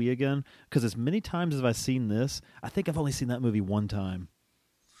Top Pee Wee again because as many times as I've seen this, I think I've only seen that movie one time.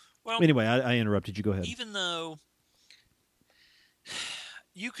 Well, anyway, I interrupted you. Go ahead. Even though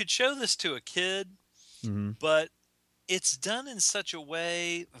you could show this to a kid, mm-hmm. but it's done in such a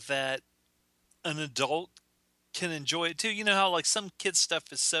way that an adult can enjoy it too. You know how like some kids stuff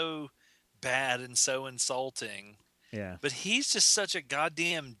is so bad and so insulting. Yeah. But he's just such a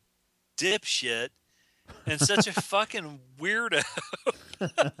goddamn dipshit and such a fucking weirdo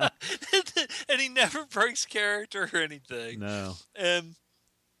And he never breaks character or anything. No. And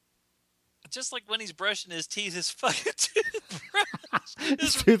just like when he's brushing his teeth, his fucking toothbrush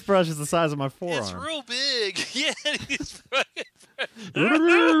His toothbrush is the size of my it's forearm. real big. Yeah, he's fucking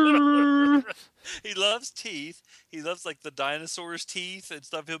he loves teeth. He loves like the dinosaurs' teeth and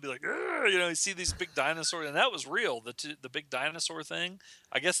stuff. He'll be like, "Arr!" You see these big dinosaurs, and that was real. The big dinosaur thing.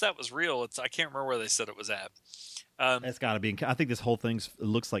 I guess that was real. I can't remember where they said it was at. It's got to be. I think this whole thing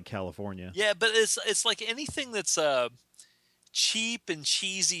looks like California. Yeah, but it's like anything that's cheap and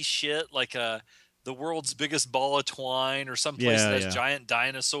cheesy shit, like the world's biggest ball of twine, or some place that has giant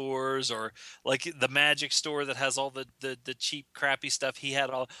dinosaurs, or like the magic store that has all the cheap, crappy stuff. He had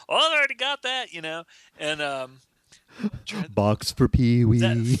all. Oh, I already got that, and Box for Pee-wee.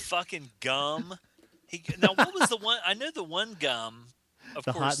 that fucking gum. Now, what was the one? I know the one gum. Of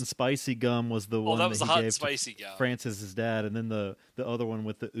the course, hot and spicy gum was the one that was that the he hot gave and spicy to gum. Francis's dad, and then the other one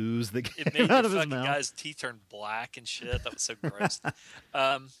with the ooze that It came made out the of his fucking mouth. guy's teeth turn black and shit. That was so gross.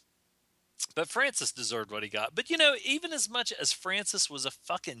 But Francis deserved what he got. But even as much as Francis was a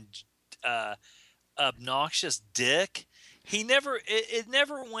fucking obnoxious dick, he never. It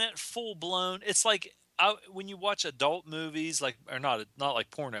never went full blown. It's like when you watch adult movies, not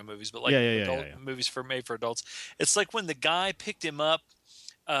like porno movies, but like adult movies made for adults. It's like when the guy picked him up.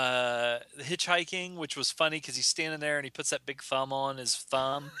 Hitchhiking, which was funny because he's standing there and he puts that big thumb on his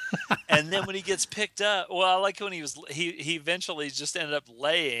thumb, and then when he gets picked up, I like when he eventually just ended up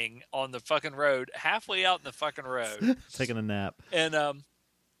laying on the fucking road, halfway out in the fucking road, taking a nap, and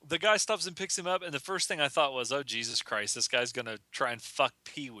the guy stops and picks him up, and the first thing I thought was, oh, Jesus Christ, this guy's gonna try and fuck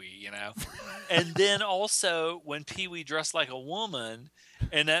Pee-wee, and then also when Pee-wee dressed like a woman,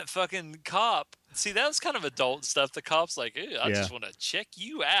 and that fucking cop. See, that was kind of adult stuff. The cop's like, ew, I just want to check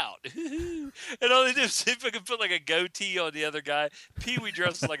you out. And all they did was see if I could put like a goatee on the other guy. Pee-wee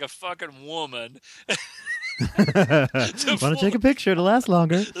dressed like a fucking woman. Want to take a picture to last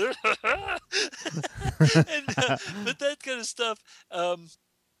longer. But that kind of stuff.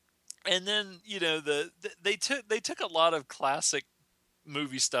 And then, they took a lot of classic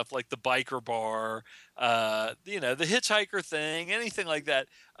movie stuff like the biker bar, the hitchhiker thing, anything like that.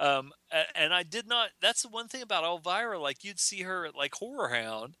 And I did not. That's the one thing about Elvira. Like you'd see her at like Horror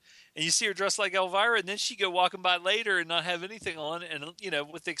Hound, and you see her dressed like Elvira, and then she'd go walking by later and not have anything on. And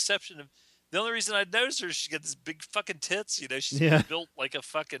with the exception of the only reason I'd notice her, is she got this big fucking tits. She's built like a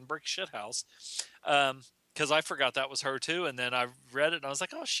fucking brick shit house. Because I forgot that was her too, and then I read it and I was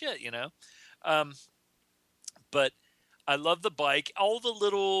like, oh shit, But I love the bike, all the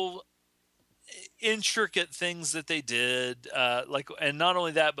little intricate things that they did, and not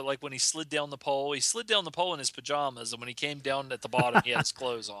only that, but like when he slid down the pole in his pajamas, and when he came down at the bottom, he had his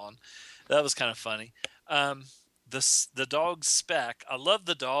clothes on. That was kind of funny. The dog Speck, I love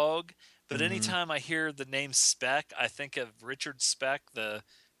the dog, but anytime I hear the name Speck, I think of Richard Speck, the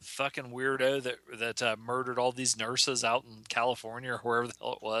fucking weirdo that murdered all these nurses out in California or wherever the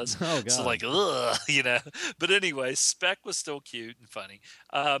hell it was. Oh god! So like, ugh, But anyway, Speck was still cute and funny.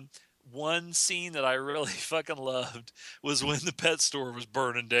 One scene that I really fucking loved was when the pet store was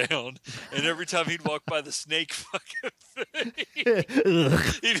burning down, and every time he'd walk by the snake fucking thing, he'd be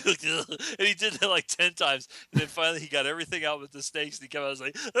like, ugh, and he did that like 10 times, and then finally he got everything out with the snakes, and he came out and was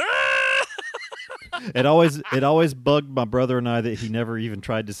like, ah! It always bugged my brother and I that he never even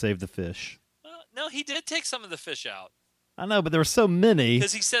tried to save the fish. No, he did take some of the fish out. I know, but there were so many.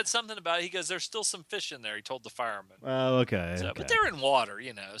 Because he said something about it. He goes, there's still some fish in there, he told the fireman. Oh, okay. So, okay. But they're in water,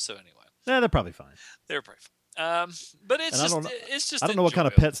 so anyway. Yeah, they're probably fine. They're probably fine. But it's just I don't know what kind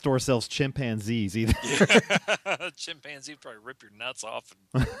of pet store sells chimpanzees either. Yeah. Chimpanzee would probably rip your nuts off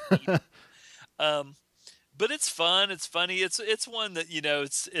and eat them. But it's fun. It's funny. It's one that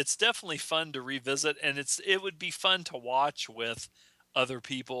it's definitely fun to revisit, and it would be fun to watch with other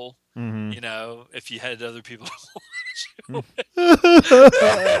people. Mm-hmm. If you had other people to watch it with.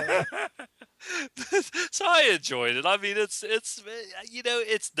 So I enjoyed it. I mean, it's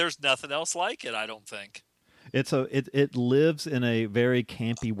there's nothing else like it. I don't think. It lives in a very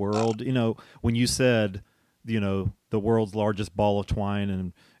campy world. When you said, the world's largest ball of twine,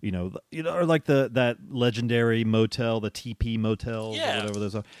 and or like that legendary motel, the TP motels, or whatever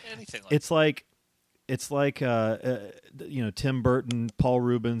those are. Anything like it's like Tim Burton, Paul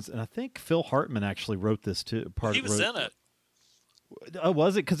Rubens, and I think Phil Hartman actually wrote this too. He was in it. Oh,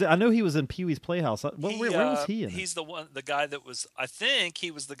 was it? Because I know he was in Pee-wee's Playhouse. Where was he in it? He's the guy that was. I think he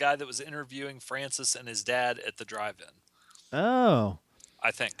was the guy that was interviewing Francis and his dad at the drive-in. Oh,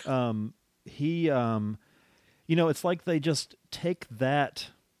 I think. He, it's like they just take that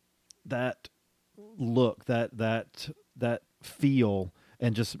look, that feel,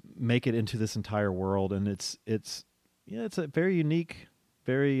 and just make it into this entire world. And it's a very unique,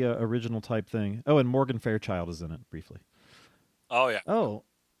 very original type thing. Oh, and Morgan Fairchild is in it briefly. Oh yeah. Oh,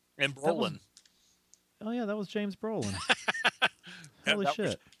 And Brolin. That was James Brolin. Holy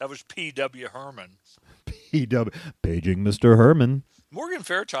shit! That was P.W. Herman. P.W. Paging Mr. Herman. Morgan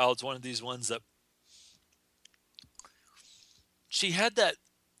Fairchild's one of these ones that she had that.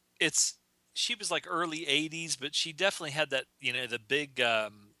 She was like early '80s, but she definitely had that. The big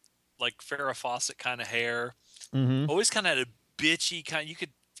like Farrah Fawcett kind of hair. Mm-hmm. Always kind of had a bitchy kind. You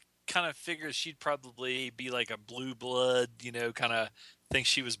could kind of figure she'd probably be like a blue blood. Kind of think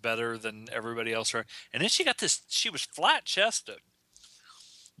she was better than everybody else. And then she got this. She was flat chested.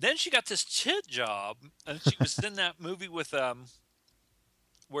 Then she got this chit job, and she was in that movie with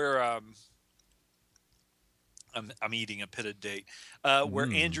where I'm eating a pitted date,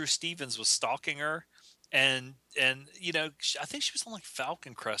 where Andrew Stevens was stalking her, and I think she was on like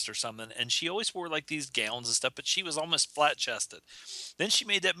Falcon Crest or something, and she always wore like these gowns and stuff, but she was almost flat chested. Then she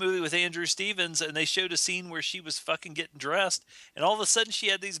made that movie with Andrew Stevens, and they showed a scene where she was fucking getting dressed, and all of a sudden she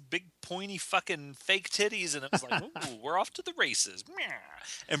had these big pointy fucking fake titties, and it was like, ooh, we're off to the races.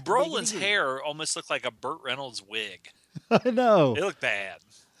 And Brolin's hair almost looked like a Burt Reynolds wig. I know. It looked bad.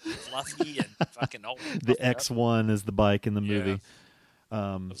 Fluffy and fucking old. The X1 is the bike in the movie.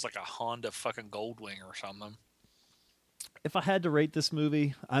 Yeah. It was like a Honda fucking Goldwing or something. If I had to rate this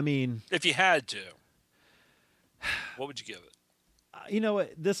movie, I mean... If you had to, what would you give it? You know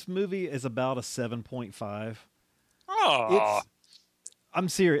what? This movie is about a 7.5. Oh. I'm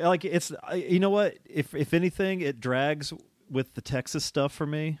serious. Like, it's... You know what? If anything, it drags with the Texas stuff for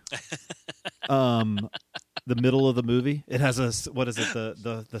me. The middle of the movie. It has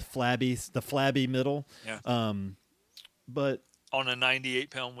the flabby middle. Yeah. But... On a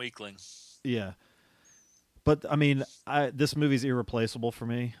 98-pound weakling. Yeah. But, I mean, this movie's irreplaceable for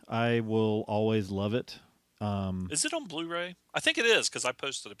me. I will always love it. Is it on Blu-ray? I think it is, because I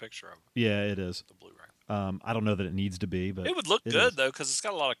posted a picture of it. Yeah, it is. The Blu-ray. I don't know that it needs to be, but... It would look good, though, because it's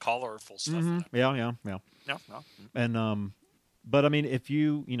got a lot of colorful stuff in it. Yeah. Yeah. And, but, I mean, if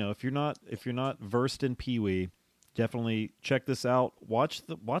you're not versed in Pee-wee, definitely check this out. Watch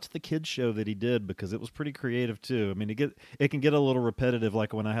the kids show that he did, because it was pretty creative too. I mean, it can get a little repetitive,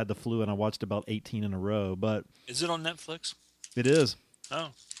 like when I had the flu and I watched about 18 in a row. But is it on Netflix? It is. Oh.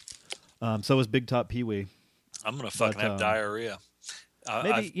 So is Big Top Pee-wee. I'm gonna fucking have diarrhea.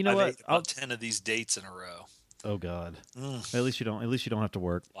 Maybe I've what? ate about 10 of these dates in a row. Oh God. At least you don't have to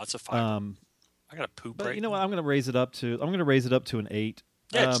work. Lots of fiber. I gotta poop. But right you know what? now. I'm gonna raise it up to an 8.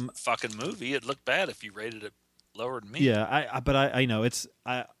 Yeah, it's a fucking movie. It'd look bad if you rated it lower than me. Yeah, I know it's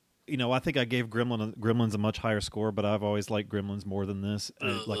I think I gave Gremlins a much higher score, but I've always liked Gremlins more than this.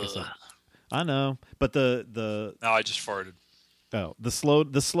 Like I said, I know, but the No, I just farted. Oh, the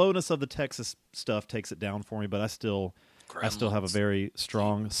slowness of the Texas stuff takes it down for me, but I still have a very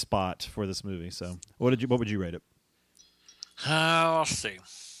strong spot for this movie. So, what would you rate it? I'll see.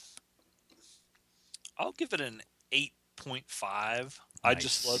 I'll give it an 8.5. Nice. I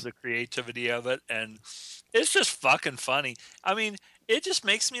just love the creativity of it, and it's just fucking funny. I mean, it just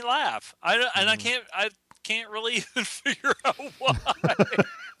makes me laugh. I can't really even figure out why.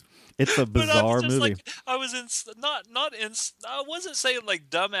 It's a bizarre movie. Like, I was I wasn't saying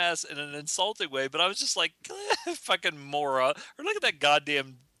like dumbass in an insulting way, but I was just like fucking moron, or look at that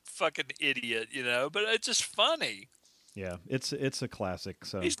goddamn fucking idiot, But it's just funny. Yeah, it's a classic.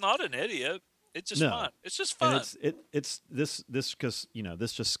 So he's not an idiot. It's just fun. It's just fun. And it's this because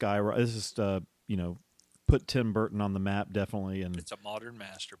this just skyrocket. This just put Tim Burton on the map definitely, and it's a modern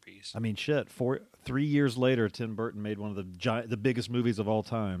masterpiece. I mean, shit. 3 years later, Tim Burton made one of the biggest movies of all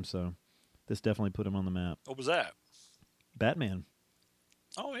time. So this definitely put him on the map. What was that? Batman.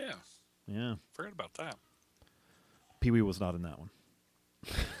 Oh yeah. Yeah. Forgot about that. Pee-wee was not in that one.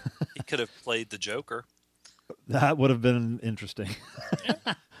 He could have played the Joker. That would have been interesting.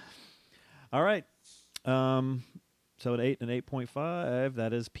 Yeah. All right. So an 8 and 8.5,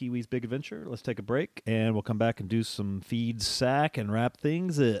 that is Pee-wee's Big Adventure. Let's take a break, and we'll come back and do some feed sack and wrap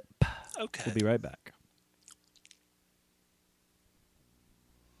things up. Okay. We'll be right back.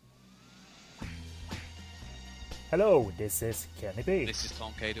 Hello, this is Kenny B. This is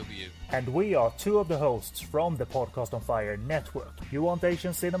Tom KW. And we are two of the hosts from the Podcast on Fire network. You want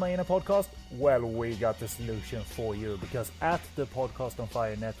Asian cinema in a podcast? Well, we got the solution for you, because at the Podcast on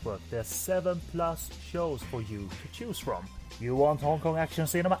Fire network, there's 7+ shows for you to choose from. You want Hong Kong action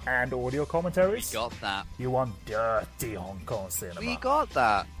cinema and audio commentaries? Got that. You want dirty Hong Kong cinema? We got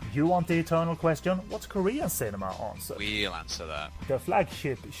that. You want the eternal question, what's Korean cinema answered? We'll answer that. The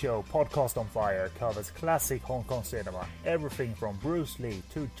flagship show Podcast on Fire covers classic Hong Kong cinema, everything from Bruce Lee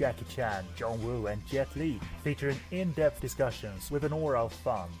to Jackie Chan, John Woo and Jet Li, featuring in-depth discussions with an aura of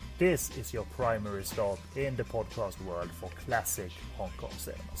fun. This is your primary stop in the podcast world for classic Hong Kong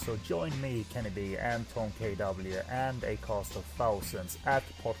cinema. So join me, Kenny B and Tom KW and a cast of thousands at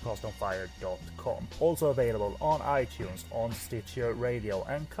podcastonfire.com. Also available on iTunes, on Stitcher Radio,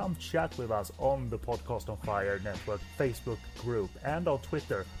 and come chat with us on the Podcast on Fire Network Facebook group and on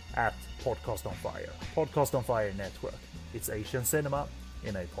Twitter at Podcast on Fire. Podcast on Fire Network. It's Asian cinema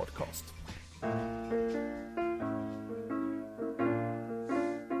in a podcast.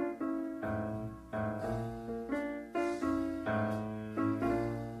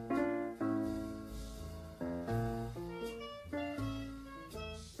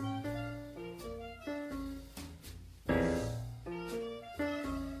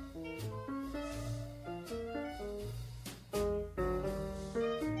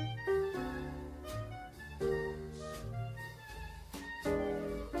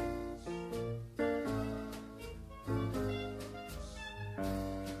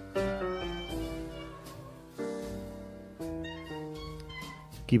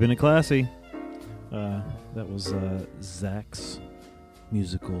 Keeping it classy. That was Zach's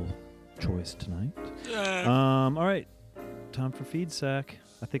musical choice tonight. All right, time for feed, Zach.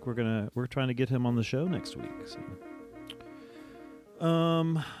 I think we're trying to get him on the show next week. So.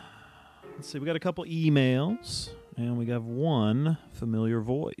 Let's see. We got a couple emails, and we got one familiar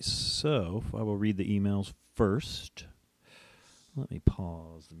voice. So I will read the emails first. Let me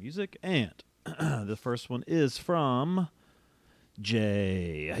pause the music, and the first one is from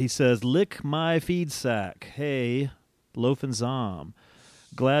Jay. He says, "Lick my feed sack. Hey, Loaf and Zom.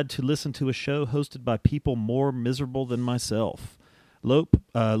 Glad to listen to a show hosted by people more miserable than myself. Loaf,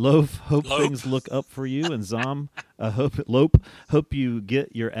 hope things look up for you, and Zom, hope you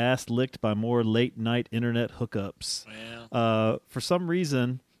get your ass licked by more late night internet hookups." Yeah. For some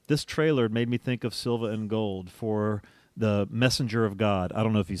reason, this trailer made me think of Silva and Gold for the Messenger of God. I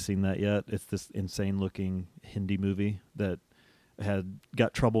don't know if you've seen that yet. It's this insane looking Hindi movie that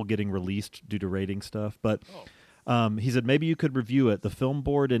got trouble getting released due to rating stuff, but he said maybe you could review it. The film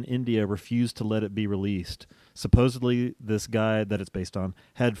board in India refused to let it be released. Supposedly, this guy that it's based on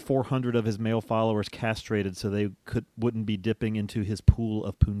had 400 of his male followers castrated so they wouldn't be dipping into his pool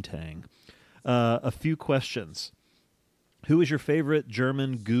of poontang. A few questions. Who is your favorite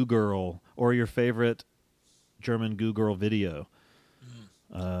German goo girl or your favorite German goo girl video?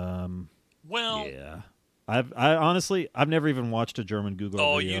 Well, yeah. I honestly, I've never even watched a German Google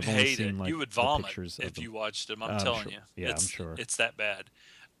video. Oh, you'd hate it. Like, you would vomit if you watched them. I'm telling sure. you. Yeah, I'm sure. It's that bad.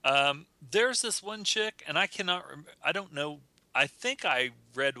 There's this one chick, and I cannot I don't know. I think I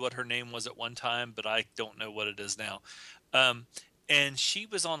read what her name was at one time, but I don't know what it is now. And she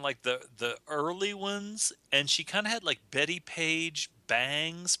was on like the early ones, and she kind of had like Betty Page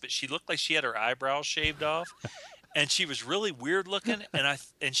bangs, but she looked like she had her eyebrows shaved off. And she was really weird looking,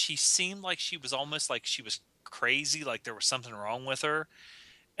 and she seemed like she was almost like she was crazy, like there was something wrong with her,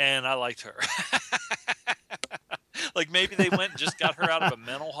 and I liked her. Like maybe they went and just got her out of a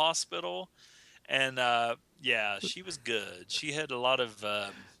mental hospital, and yeah, she was good. She had a lot of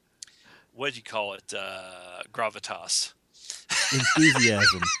what'd you call it? Gravitas.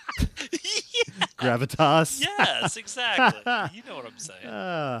 Enthusiasm. Yeah. Gravitas. Yes, exactly. You know what I'm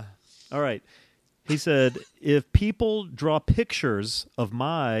saying. All right. He said, if people draw pictures of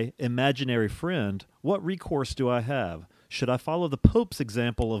my imaginary friend, what recourse do I have? Should I follow the Pope's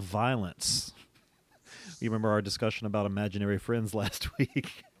example of violence? You remember our discussion about imaginary friends last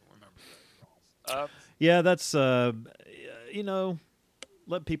week? Yeah, that's, let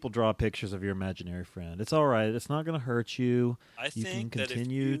people draw pictures of your imaginary friend. It's all right. It's not going to hurt you. You can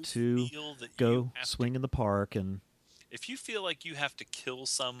continue to go swing in the park. And if you feel like you have to kill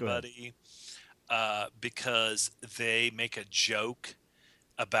somebody because they make a joke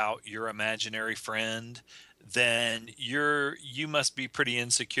about your imaginary friend, then you must be pretty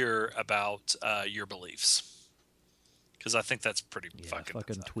insecure about your beliefs. Because I think that's pretty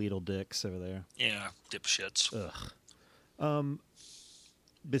fucking Tweedledicks over there. Yeah, dipshits. Ugh.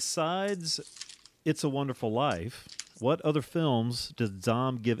 Besides It's a Wonderful Life, what other films does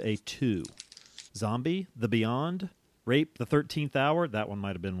Zom give a 2? Zombie, The Beyond, Rape, The 13th Hour? That one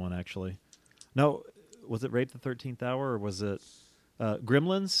might have been one, actually. No, was it Rape, The 13th Hour, or was it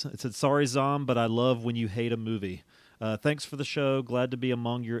Gremlins? It said, sorry, Zom, but I love when you hate a movie. Thanks for the show. Glad to be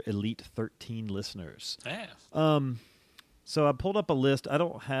among your Elite 13 listeners. Yeah. So I pulled up a list. I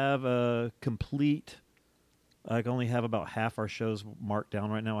don't have a complete. I only have about half our shows marked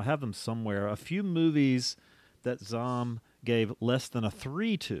down right now. I have them somewhere. A few movies that Zom gave less than a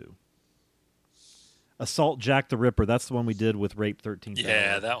 3 to. Assault Jack the Ripper. That's the one we did with Rape 13th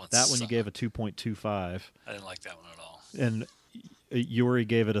Yeah, Hour. that one. That one you gave a 2.25. I didn't like that one at all. And Yuri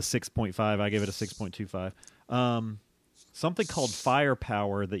gave it a 6.5. I gave it a 6.25. Something called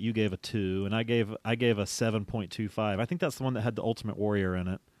Firepower that you gave a 2, and I gave a 7.25. I think that's the one that had the Ultimate Warrior in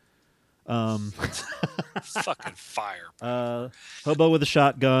it. Fucking Firepower. Hobo with a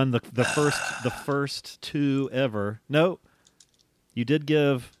Shotgun. The first 2 ever. No, you did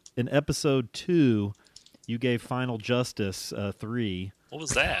give in episode 2. You gave Final Justice 3. What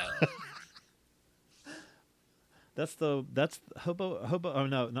was that? That's Hobo. Oh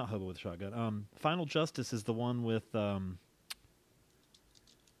no, not Hobo with a Shotgun. Final Justice is the one with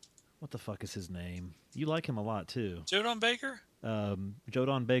what the fuck is his name? You like him a lot too. Jodan Baker?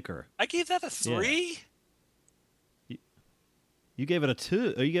 Jodan Baker. I gave that a 3? Yeah. You gave it a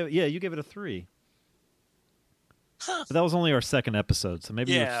 2. You gave it a 3. Huh. But that was only our second episode, so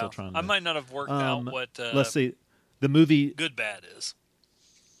maybe you're still trying to. I might not have worked out what let's see. The movie Good Bad is.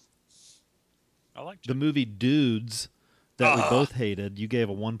 I like the movie Dudes that we both hated. You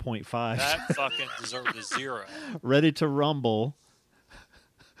gave a 1.5. That fucking deserved a 0. Ready to Rumble.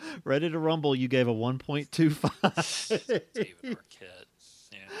 You gave a 1.25. David Arquette.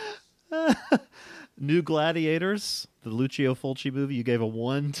 Yeah. New Gladiators, the Lucio Fulci movie, you gave a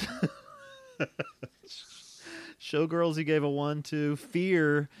 1. Showgirls, you gave a 1 to.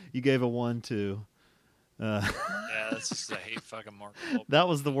 Fear, you gave a 1 to. Yeah, that's just I hate fucking Mark Wahlberg. That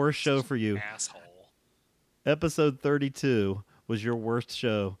was the worst show for you. Asshole. Episode 32 was your worst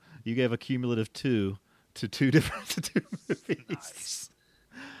show. You gave a cumulative 2 to 2 different movies. Nice.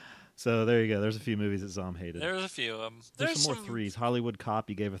 So there you go. There's a few movies that Zom hated. There's a few of them. There's some more 3s. Hollywood Cop,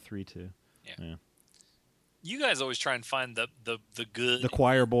 you gave a 3 to. Yeah. You guys always try and find the good. The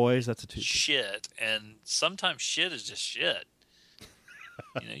Choir Boys, that's a 2. Shit, and sometimes shit is just shit.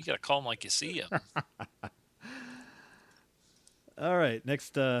 You got to call them like you see them. All right,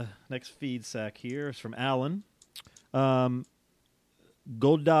 next feed sack here is from Alan. Godag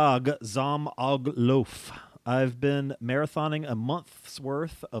Zom Og Loaf. I've been marathoning a month's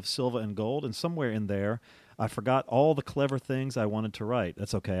worth of Silva and Gold, and somewhere in there, I forgot all the clever things I wanted to write.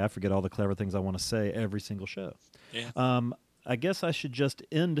 That's okay. I forget all the clever things I want to say every single show. Yeah. I guess I should just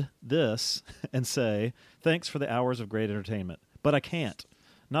end this and say, thanks for the hours of great entertainment. But I can't.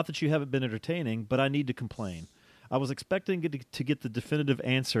 Not that you haven't been entertaining, but I need to complain. I was expecting to get the definitive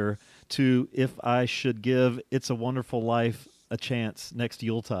answer to if I should give It's a Wonderful Life a chance next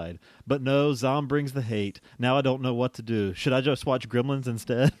Yuletide. But no, Zom brings the hate. Now I don't know what to do. Should I just watch Gremlins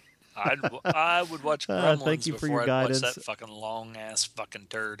instead? I would watch Gremlins thank you for before your I'd guidance. watch that fucking long-ass fucking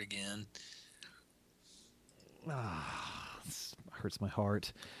turd again. This hurts my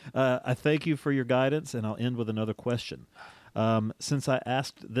heart. I thank you for your guidance, and I'll end with another question. Since I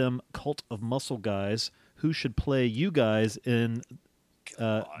asked them Cult of Muscle guys who should play you guys in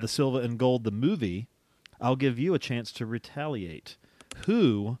the Silva and Gold, the movie, I'll give you a chance to retaliate.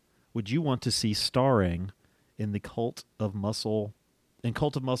 Who would you want to see starring in the Cult of Muscle,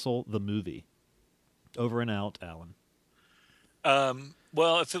 the movie? Over and out, Alan.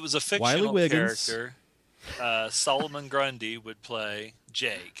 Well, if it was a fictional Wiley Wiggins. character, Solomon Grundy would play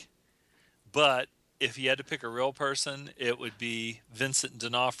Jake. But if you had to pick a real person, it would be Vincent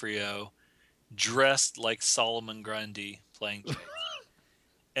D'Onofrio dressed like Solomon Grundy playing Jake.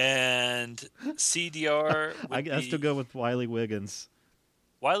 And CDR would I still go with Wiley Wiggins.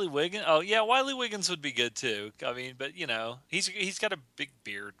 Wiley Wiggins? Oh, yeah, Wiley Wiggins would be good, too. I mean, but, he's got a big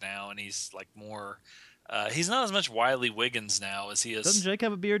beard now, and he's, like, more... he's not as much Wiley Wiggins now as he is... Doesn't Jake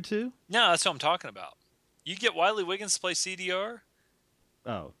have a beard, too? No, that's what I'm talking about. You get Wiley Wiggins to play CDR?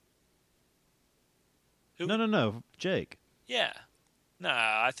 Oh. Who? No. Jake. Yeah.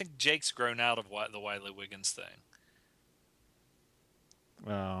 Nah, I think Jake's grown out of the Wiley Wiggins thing.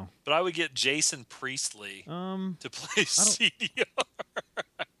 Oh. But I would get Jason Priestley to play CDR.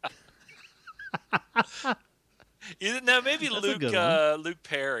 No, maybe Luke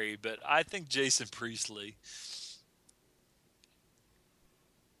Perry, but I think Jason Priestley.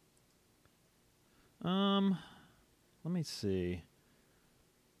 Let me see.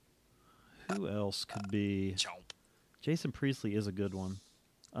 Who else could be? Chomp. Jason Priestley is a good one.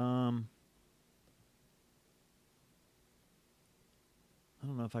 I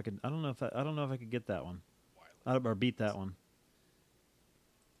don't know if I could. I don't know if I could get that one, or beat that one.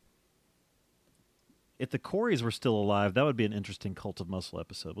 If the Coreys were still alive, that would be an interesting Cult of Muscle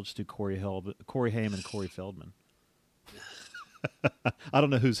episode. We'll just do Corey Haim and Corey Feldman. I don't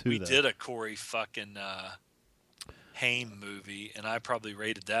know who's who. We though. did a Corey fucking Haim movie, and I probably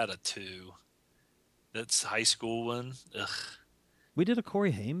rated that a 2. That's a high school one. Ugh. We did a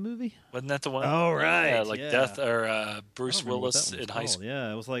Corey Haim movie. Wasn't that the one? Oh, right, Yeah, like yeah. Death or I Bruce don't remember what Willis that one's in high called. school.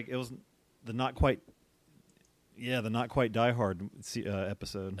 Yeah, it was the not quite. Yeah, the not quite Die Hard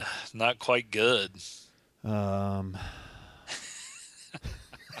episode. Not quite good. All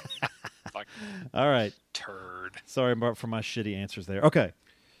Fuck right. turd. Sorry for my shitty answers there. Okay.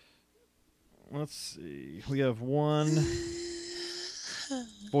 Let's see. We have one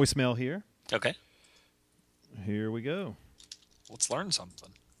voicemail here. Okay. Here we go. Let's learn something.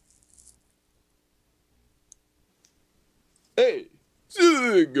 Hey,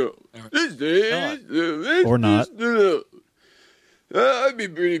 there we go. This is Or not. I've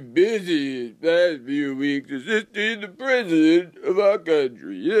been pretty busy the past few weeks assisting the president of our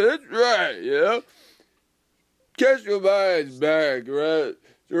country. Yeah, that's right, yeah. Castro is back, right?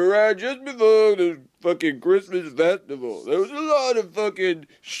 So right just before the fucking Christmas festival, there was a lot of fucking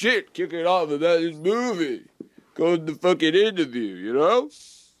shit kicking off about this movie called The Fucking Interview, you know?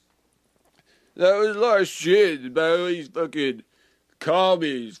 That was a lot of shit about all these fucking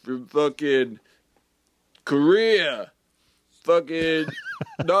commies from fucking Korea fucking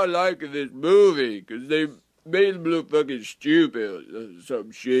not liking this movie because they made them look fucking stupid or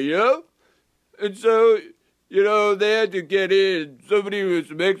some shit, you know? And so, you know, they had to get in somebody with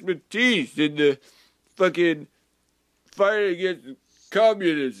some expertise in the fucking fight against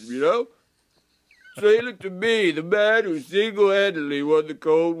communism, you know? So they looked to me, the man who single-handedly won the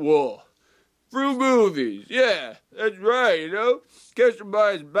Cold War. Through movies, yeah, that's right, you know?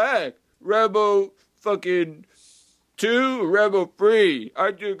 Kesselby's back. Rambo fucking 2, Rambo 3.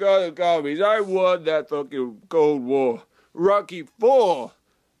 I took all the commies. I won that fucking Cold War. Rocky 4.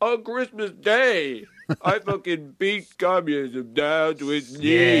 On Christmas Day. I fucking beat communism down to its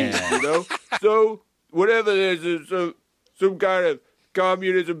knees, you know? So, whenever there's some kind of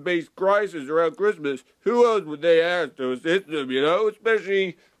communism-based crisis around Christmas, who else would they ask to assist them, you know?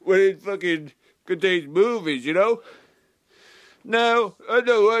 Especially when it fucking contains movies, you know? Now, I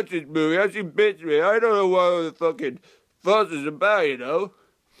don't watch this movie. I've seen bits of it. I don't know what all the fucking fuss is about, you know?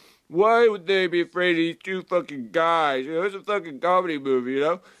 Why would they be afraid of these two fucking guys? You know, it's a fucking comedy movie, you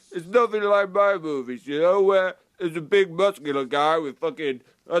know? It's nothing like my movies, you know, where there's a big muscular guy with fucking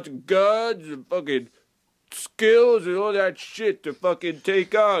lots of guns and fucking skills and all that shit to fucking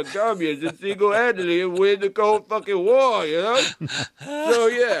take on communism single-handedly and win the Cold fucking War, you know? So,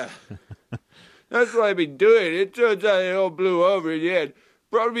 yeah. That's what I've been doing. It turns out it all blew over in the end.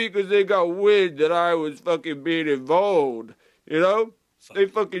 Probably because they got wind that I was fucking being involved, you know? They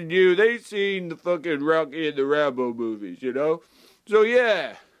fucking knew. They seen the fucking Rocky and the Rambo movies, you know? So,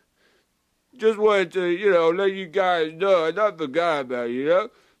 yeah. Just wanted to, you know, let you guys know. I not forgot about it, you know?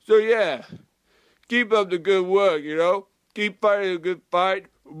 So, yeah. Keep up the good work, you know? Keep fighting a good fight.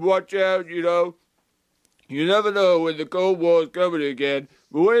 Watch out, you know? You never know when the Cold War is coming again.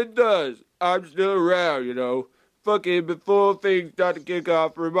 But when it does, I'm still around, you know? Fucking before things start to kick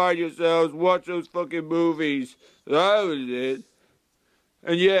off, remind yourselves, watch those fucking movies that I was in.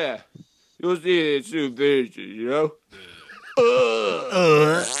 And yeah, you'll see it soon finishes, you know?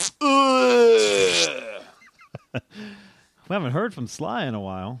 We haven't heard from Sly in a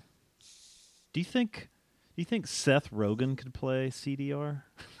while. Do you think Seth Rogen could play CDR?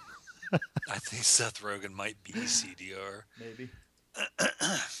 I think Seth Rogen might be CDR. Maybe.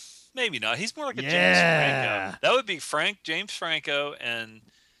 Maybe not. He's more like a James Yeah. Franco. That would be James Franco, and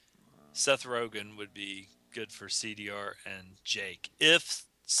Seth Rogen would be good for CDR and Jake. If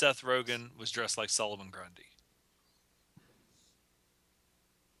Seth Rogen was dressed like Sullivan Grundy.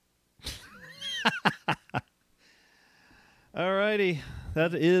 Alrighty,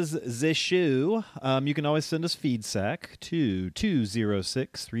 that is the show. You can always send us feedback to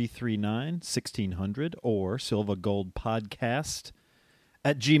 206-339-1600 or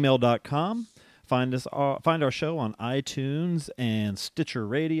silvagoldpodcast@gmail.com. Find our show on iTunes and Stitcher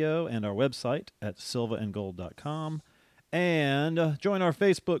Radio and our website at silvaandgold.com. And join our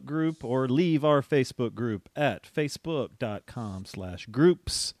Facebook group or leave our Facebook group at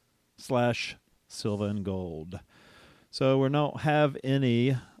facebook.com/groups/silvaandgold. So we don't have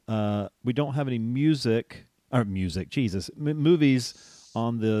any movies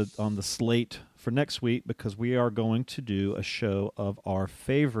on the slate for next week because we are going to do a show of our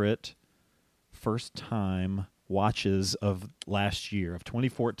favorite first time watches of last year, of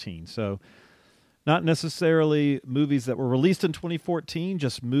 2014. So not necessarily movies that were released in 2014,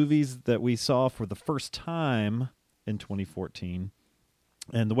 just movies that we saw for the first time in 2014.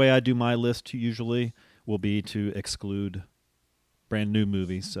 And the way I do my list usually will be to exclude brand new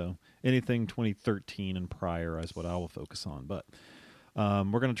movies. So anything 2013 and prior is what I will focus on. But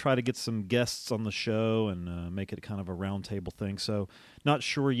we're going to try to get some guests on the show and make it kind of a roundtable thing. So not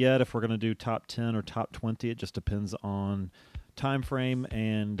sure yet if we're going to do top 10 or top 20. It just depends on time frame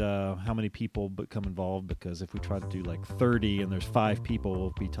and how many people become involved, because if we try to do like 30 and there's 5 people,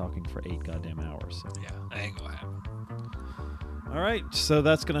 we'll be talking for 8 goddamn hours. So. Yeah, that ain't gonna happen. All right, so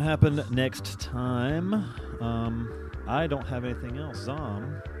that's going to happen next time. I don't have anything else.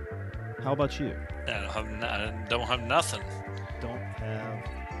 Zom, how about you? I don't have nothing. Don't have nothing.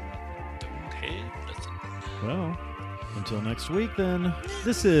 Well, until next week then,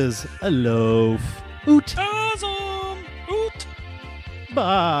 this is A Loaf. Oot. Awesome. Oot.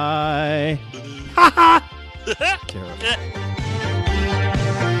 Bye. Ha ha. Terrible.